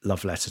beautiful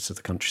love letter to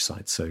the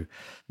countryside. So,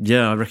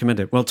 I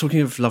recommend it. Well,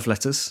 talking of love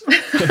letters,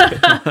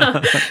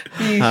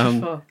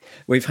 Beautiful.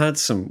 We've had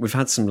some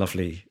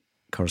lovely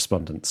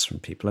correspondence from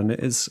people, and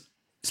it's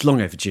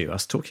long overdue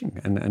us talking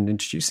and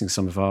introducing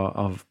some of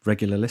our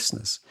regular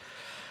listeners.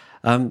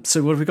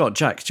 So what have we got?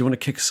 Jack, do you want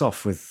to kick us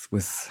off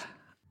with?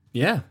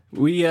 Yeah,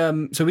 we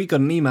got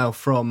an email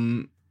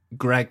from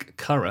Greg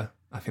Curra.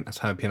 I think that's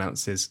how he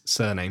pronounces his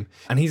surname,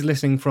 and he's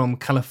listening from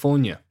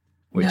California,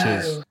 which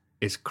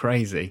is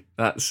crazy.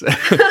 That's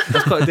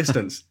quite a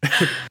distance.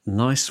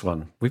 Nice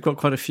one. We've got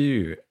quite a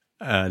few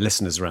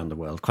listeners around the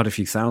world, quite a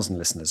few thousand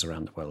listeners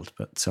around the world.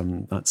 But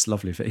that's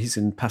lovely. He's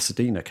in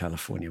Pasadena,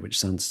 California, which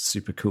sounds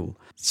super cool.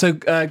 So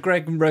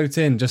Greg wrote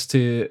in just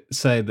to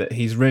say that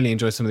he's really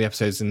enjoyed some of the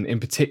episodes, and in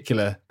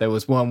particular, there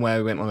was one where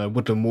we went on a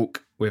woodland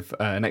walk with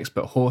an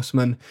expert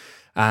horseman,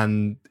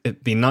 and the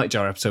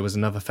Nightjar episode was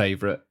another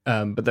favourite.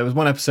 But there was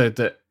one episode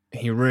that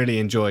he really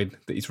enjoyed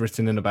that he's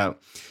written in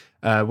about,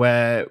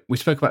 where we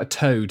spoke about a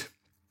toad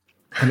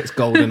and its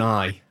golden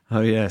eye.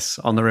 Oh, yes,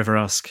 on the River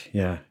Usk,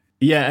 yeah.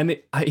 Yeah, and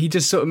he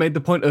just sort of made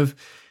the point of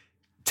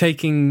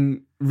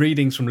taking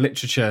readings from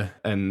literature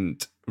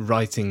and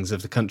writings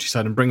of the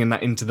countryside and bringing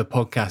that into the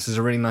podcast is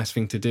a really nice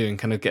thing to do, and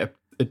kind of get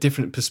a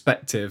different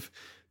perspective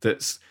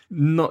that's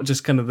not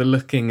just kind of the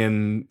looking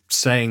and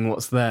saying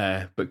what's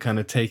there, but kind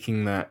of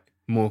taking that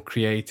more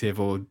creative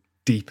or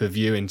deeper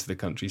view into the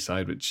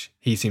countryside, which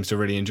he seems to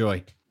really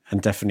enjoy.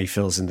 And definitely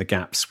fills in the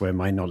gaps where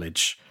my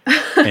knowledge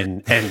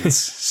ends.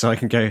 So I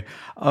can go,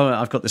 oh,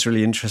 I've got this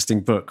really interesting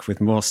book with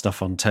more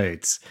stuff on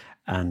toads.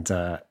 And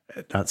that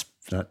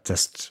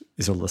just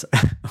is all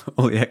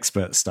the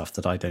expert stuff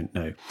that I don't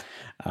know.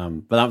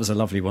 But that was a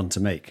lovely one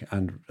to make.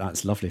 And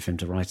that's lovely for him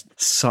to write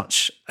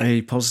such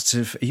a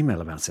positive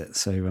email about it.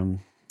 So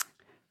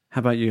how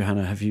about you,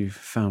 Hannah? Have you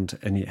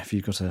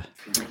got a...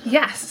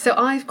 Yes, so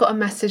I've got a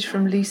message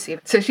from Lucy.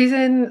 So she's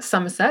in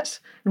Somerset,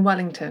 in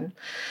Wellington,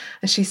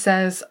 and she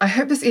says, I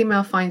hope this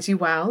email finds you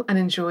well and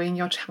enjoying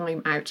your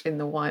time out in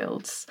the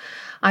wilds.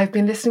 I've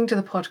been listening to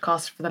the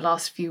podcast for the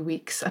last few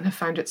weeks and have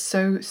found it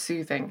so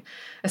soothing,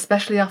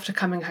 especially after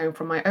coming home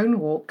from my own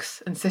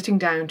walks and sitting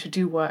down to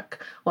do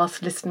work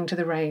whilst listening to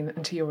the rain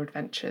and to your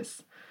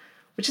adventures.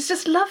 Which is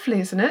just lovely,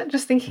 isn't it?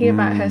 Just thinking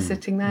about her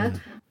sitting there.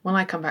 When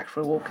I come back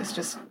for a walk, it's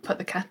just put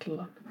the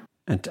kettle on.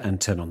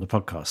 And turn on the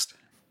podcast.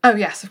 Oh,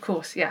 yes, of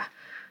course, yeah.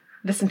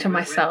 Listen to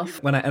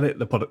myself. When I edit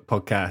the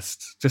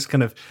podcast, just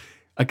kind of,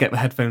 I get my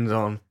headphones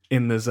on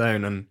in the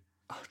zone, and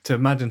to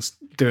imagine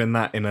doing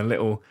that in a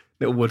little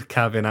wood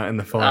cabin out in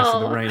the forest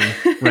with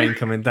the rain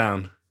coming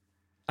down,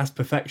 that's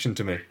perfection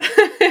to me.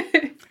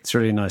 It's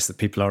really nice that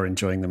people are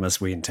enjoying them as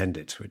we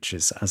intended, which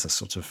is as a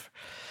sort of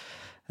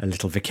a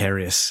little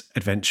vicarious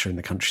adventure in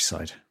the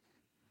countryside.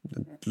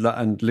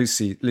 And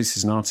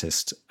Lucy's an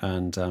artist,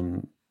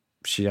 and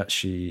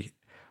she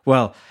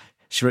wrote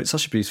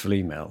such a beautiful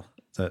email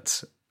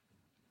that,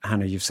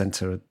 Hannah, you've sent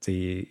her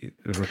a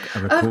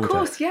recorder. Of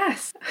course,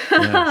 yes.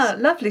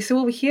 Lovely. So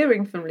we'll be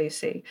hearing from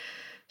Lucy.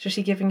 So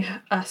she's giving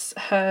us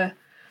her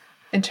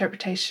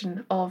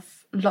interpretation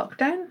of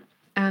lockdown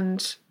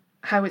and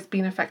how it's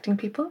been affecting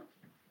people.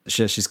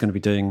 She's going to be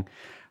doing...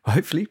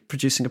 hopefully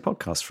producing a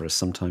podcast for us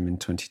sometime in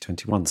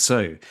 2021.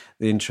 So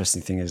the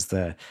interesting thing is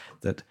there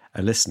that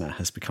a listener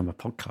has become a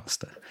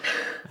podcaster,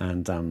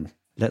 and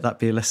let that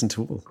be a lesson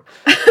to all.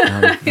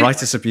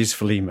 Write us a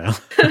beautiful email,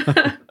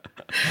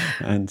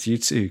 and you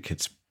too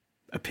could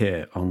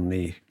appear on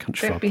the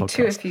Countryfile podcast. Don't be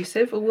too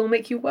effusive, or we'll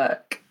make you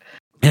work.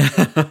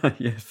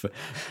 Yeah,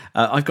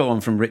 I've got one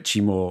from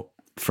Richie Moore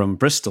from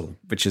Bristol,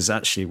 which is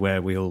actually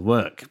where we all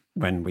work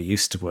when we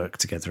used to work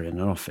together in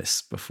an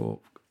office before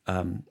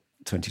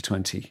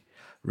 2020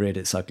 reared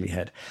its ugly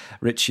head.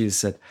 Richie has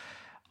said,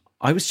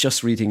 I was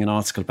just reading an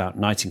article about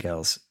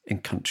nightingales in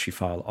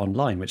Countryfile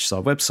Online, which is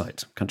our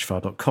website,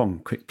 countryfile.com.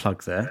 Quick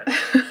plug there.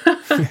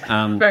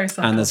 Very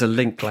subtle. And there's a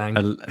link.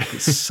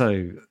 It's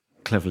so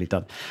cleverly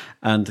done.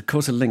 And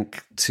caught a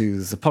link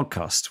to the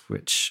podcast,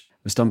 which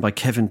was done by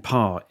Kevin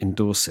Parr in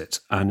Dorset.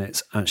 And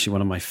it's actually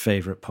one of my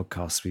favourite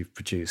podcasts we've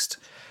produced,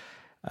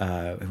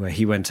 where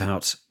he went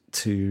out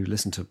to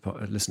listen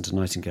to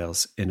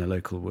nightingales in a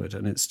local wood.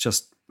 And it's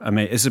just...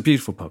 it's a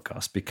beautiful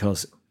podcast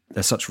because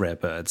they're such rare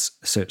birds,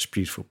 such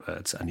beautiful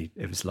birds, and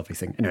it was a lovely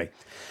thing. Anyway,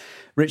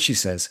 Richie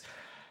says,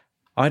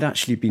 I'd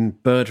actually been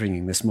bird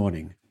ringing this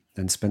morning,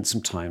 then spent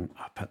some time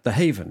up at The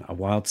Haven, a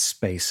wild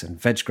space and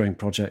veg-growing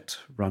project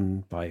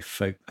run by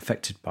folk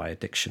affected by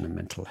addiction and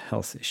mental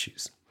health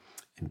issues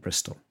in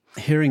Bristol.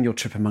 Hearing your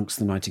trip amongst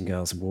the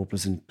nightingales and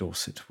warblers in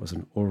Dorset was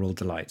an oral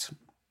delight.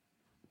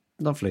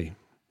 Lovely.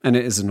 And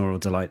it is an oral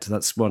delight.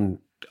 That's one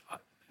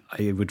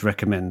I would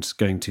recommend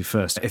going to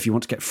first. If you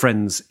want to get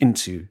friends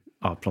into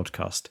our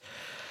podcast,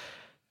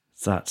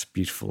 that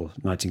beautiful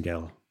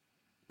Nightingale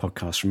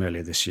podcast from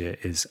earlier this year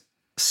is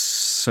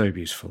so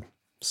beautiful.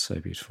 So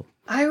beautiful.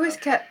 I always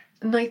get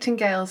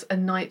nightingales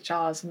and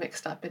nightjars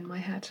mixed up in my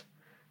head.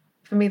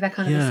 For me, they're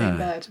kind of the same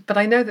bird. But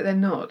I know that they're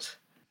not.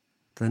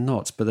 They're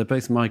not, but they're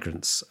both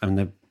migrants.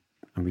 And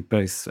we've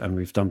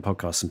done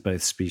podcasts on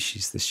both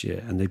species this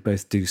year, and they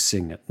both do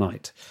sing at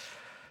night.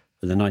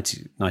 But the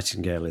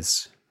nightingale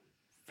is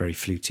very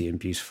fluty and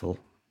beautiful.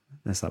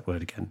 There's that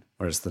word again.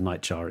 Whereas the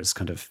nightjar is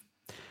kind of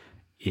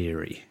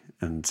eerie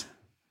and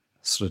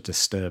sort of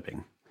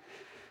disturbing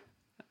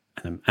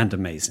and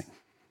amazing.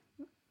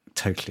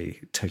 Totally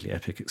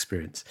epic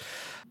experience.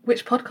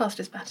 Which podcast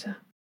is better?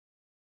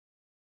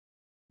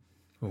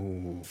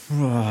 Oh,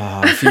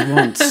 if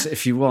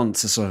you want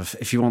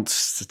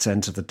to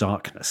enter the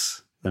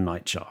darkness, the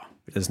nightjar.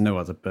 There's no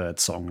other bird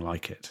song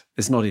like it.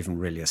 It's not even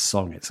really a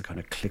song. It's a kind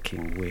of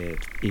clicking,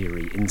 weird,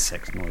 eerie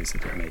insect noise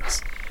that it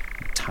makes.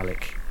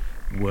 Metallic,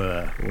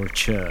 whir or a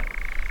chirr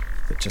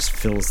that just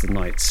fills the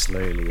night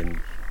slowly and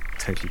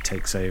totally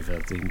takes over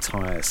the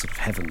entire sort of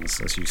heavens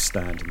as you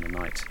stand in the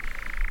night.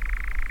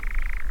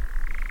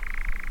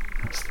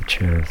 That's the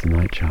chirr of the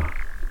nightjar.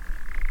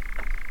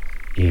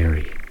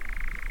 Eerie.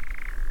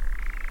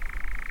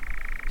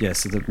 Yeah,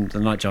 so the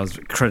nightjar is an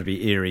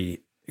incredibly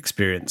eerie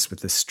experience with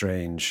this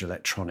strange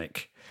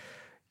electronic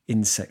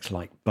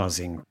insect-like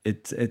buzzing.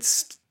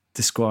 It's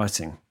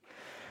disquieting.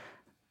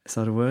 Is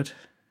that a word?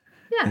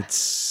 Yeah.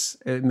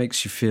 It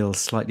makes you feel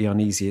slightly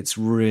uneasy. It's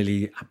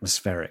really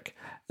atmospheric.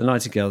 The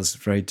nightingale is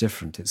very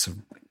different. It's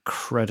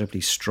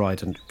incredibly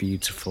strident,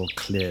 beautiful,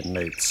 clear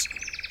notes,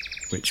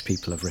 which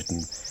people have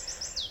written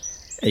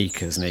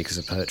acres and acres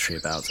of poetry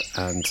about.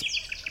 And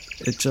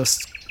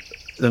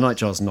the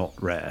nightjar's not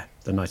rare.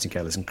 The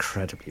nightingale is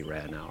incredibly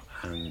rare now.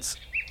 And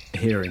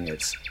hearing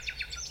it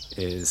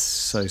is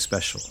so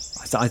special.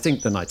 I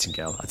think the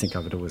nightingale, I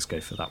would always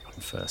go for that one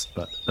first,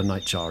 but the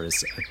nightjar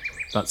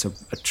that's a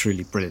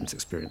truly brilliant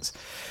experience.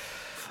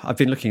 I've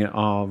been looking at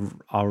our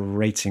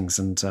ratings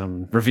and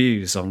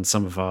reviews on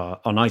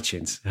on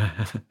iTunes.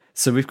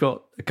 So I've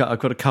got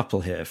a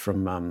couple here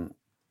from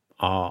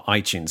our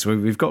iTunes.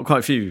 We've got quite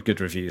a few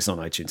good reviews on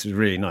iTunes. It's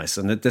really nice.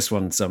 And this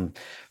one's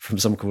from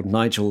someone called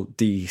Nigel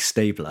D.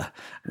 Stabler.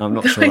 And I'm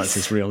not sure that's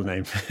his real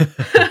name.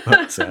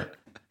 But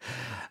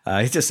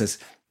he just says,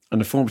 an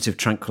informative,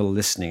 tranquil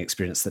listening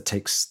experience that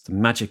takes the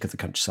magic of the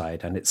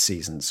countryside and its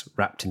seasons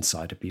wrapped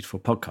inside a beautiful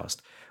podcast,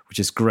 which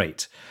is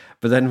great.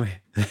 But then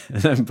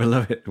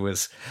below it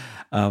was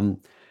a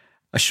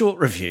short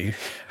review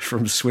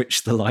from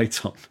Switch the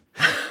Light On,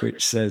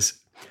 which says,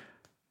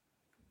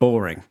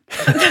 boring.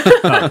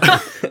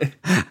 But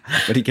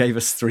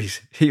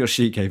he or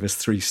she gave us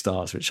 3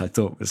 stars, which I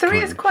thought was 3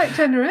 is quite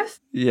generous.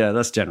 Yeah,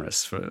 that's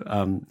generous.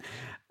 For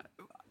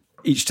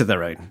each to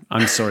their own.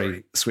 I'm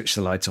sorry, Switch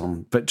the Light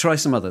On. But try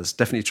some others.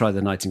 Definitely try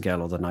the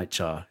Nightingale or the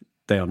Nightjar.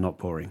 They are not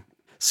boring.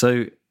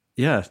 So,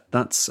 yeah,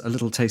 that's a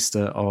little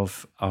taster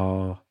of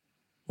our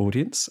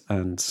audience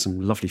and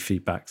some lovely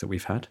feedback that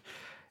we've had,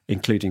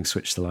 including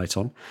Switch the Light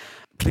On.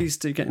 Please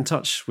do get in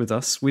touch with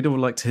us. We'd all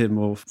like to hear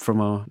more from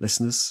our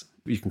listeners.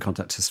 You can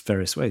contact us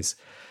various ways.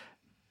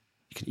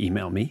 You can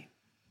email me,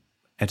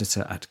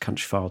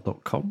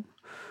 editor@countryfile.com,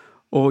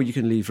 or you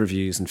can leave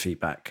reviews and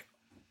feedback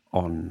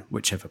on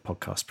whichever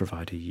podcast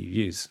provider you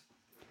use.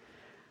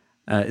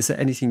 Is there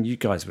anything you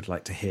guys would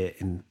like to hear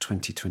in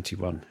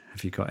 2021?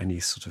 Have you got any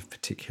sort of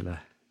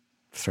particular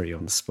throw you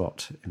on the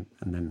spot and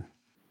then...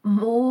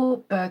 More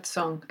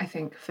birdsong, I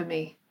think, for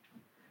me.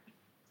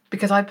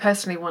 Because I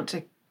personally want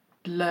to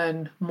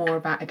learn more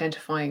about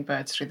identifying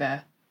birds through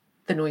the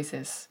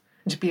noises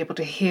and to be able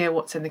to hear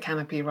what's in the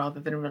canopy rather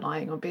than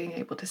relying on being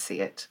able to see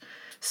it.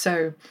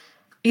 So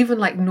even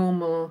like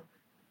normal,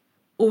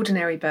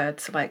 ordinary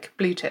birds like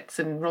blue tits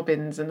and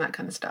robins and that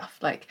kind of stuff,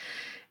 like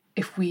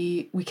if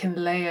we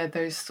can layer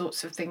those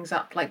sorts of things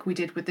up like we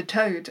did with the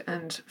toad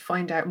and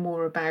find out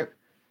more about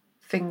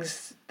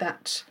things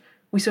that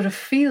we sort of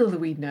feel that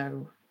we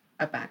know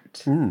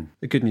about.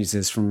 The good news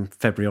is from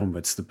February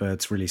onwards, the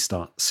birds really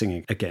start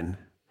singing again.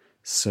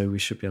 So we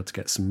should be able to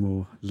get some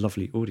more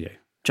lovely audio.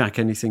 Jack,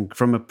 anything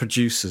from a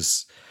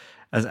producer's,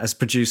 as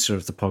producer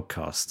of the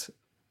podcast,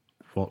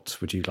 what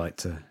would you like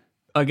to...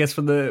 I guess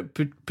from the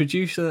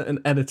producer and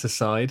editor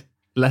side,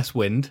 less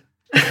wind.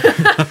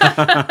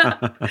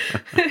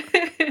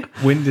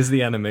 Wind is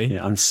the enemy.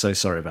 Yeah, I'm so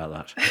sorry about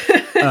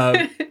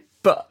that.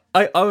 But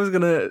I was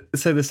going to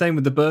say the same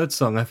with the bird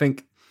song. I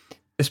think,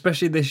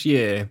 especially this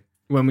year,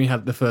 when we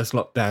had the first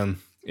lockdown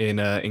in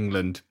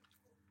England,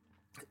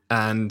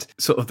 and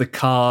sort of the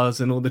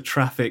cars and all the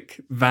traffic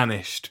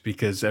vanished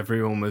because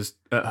everyone was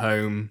at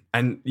home,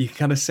 and you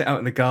kind of sit out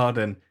in the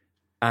garden,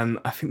 and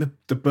I think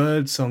the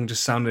bird song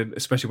just sounded,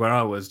 especially where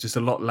I was, just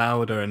a lot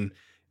louder, and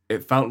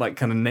it felt like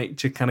kind of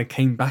nature kind of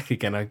came back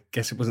again. I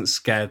guess it wasn't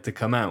scared to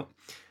come out.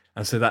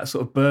 And so that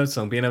sort of bird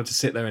song, being able to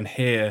sit there and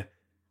hear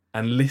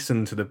and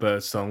listen to the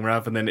bird song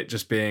rather than it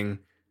just being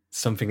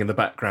something in the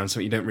background,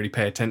 something you don't really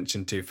pay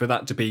attention to, for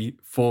that to be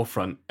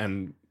forefront,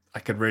 and I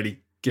could really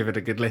give it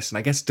a good listen.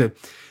 I guess to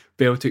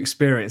be able to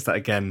experience that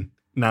again,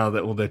 now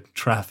that all the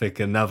traffic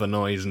and other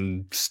noise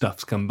and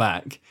stuff's come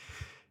back,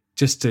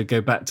 just to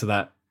go back to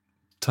that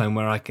time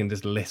where I can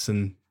just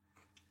listen,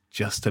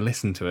 just to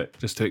listen to it,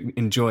 just to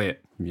enjoy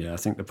it. Yeah, I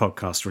think the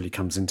podcast really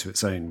comes into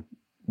its own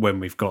when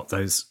we've got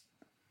those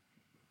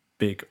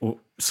big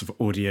sort of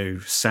audio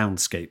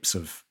soundscapes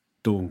of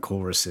dawn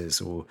choruses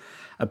or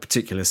a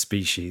particular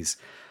species.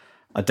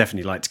 I'd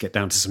definitely like to get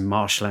down to some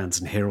marshlands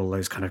and hear all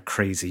those kind of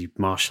crazy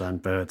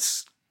marshland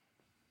birds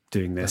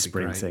doing their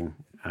spring thing,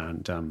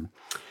 and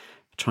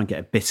try and get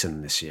a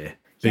bittern this year.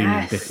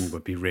 Booming bittern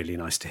would be really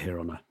nice to hear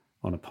on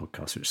a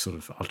podcast, which sort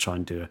of I'll try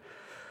and do.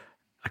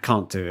 I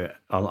can't do it.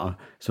 I'll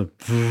sort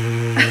of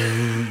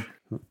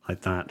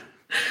like that.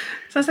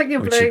 Sounds like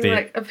you're blowing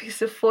like a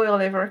piece of foil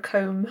over a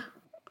comb.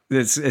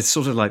 It's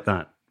sort of like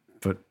that,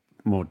 but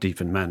more deep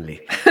and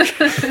manly.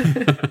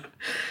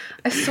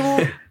 I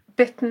saw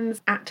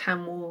bitterns at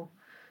Tamwall,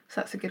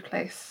 so that's a good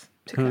place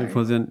to go.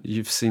 Well, then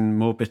you've seen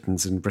more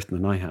bitterns in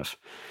Britain than I have.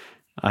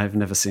 I've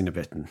never seen a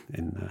bittern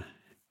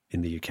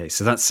in the UK.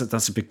 So that's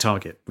a big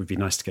target. It would be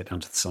nice to get down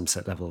to the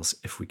Somerset levels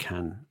if we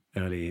can,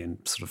 early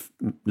in sort of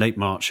late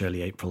March,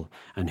 early April,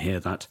 and hear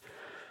that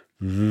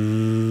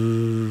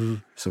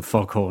sort of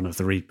foghorn of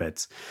the reed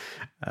beds.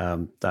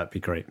 That'd be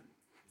great.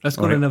 Let's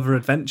go on another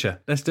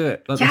adventure. Let's do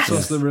it. Let's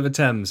cross the River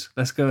Thames.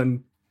 Let's go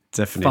and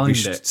find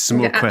it. Some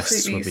more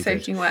quests will be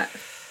soaking wet.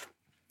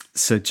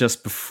 So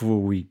just before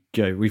we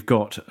go, we've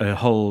got a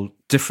whole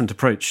different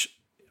approach.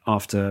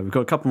 We've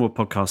got a couple more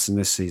podcasts in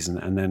this season,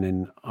 and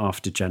then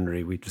after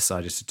January, we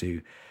decided to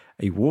do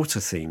a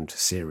water-themed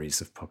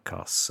series of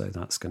podcasts. So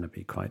that's going to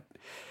be quite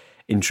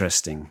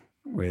interesting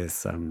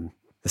with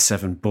the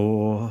Severn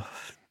Boar,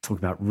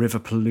 talking about river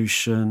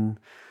pollution.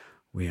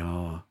 We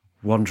are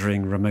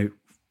wandering remote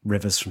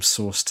rivers from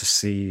source to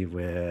sea.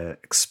 We're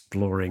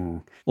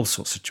exploring all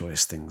sorts of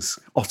joyous things.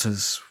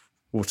 Otters,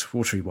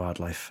 watery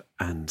wildlife,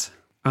 and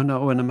a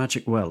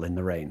magic well in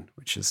the rain,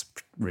 which is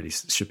really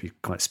should be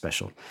quite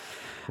special.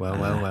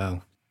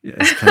 Well. Yeah,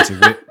 there's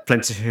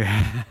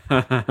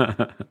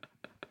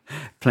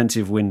plenty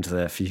of wind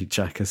there for you,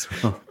 Jack, as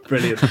well.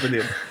 Brilliant.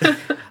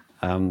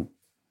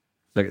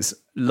 Look, it's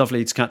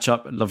lovely to catch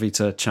up, lovely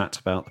to chat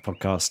about the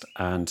podcast,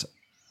 and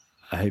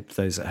I hope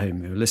those at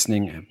home who are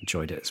listening have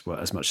enjoyed it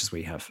as much as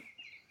we have.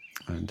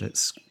 And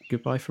it's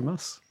goodbye from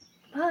us.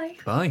 Bye.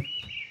 Bye.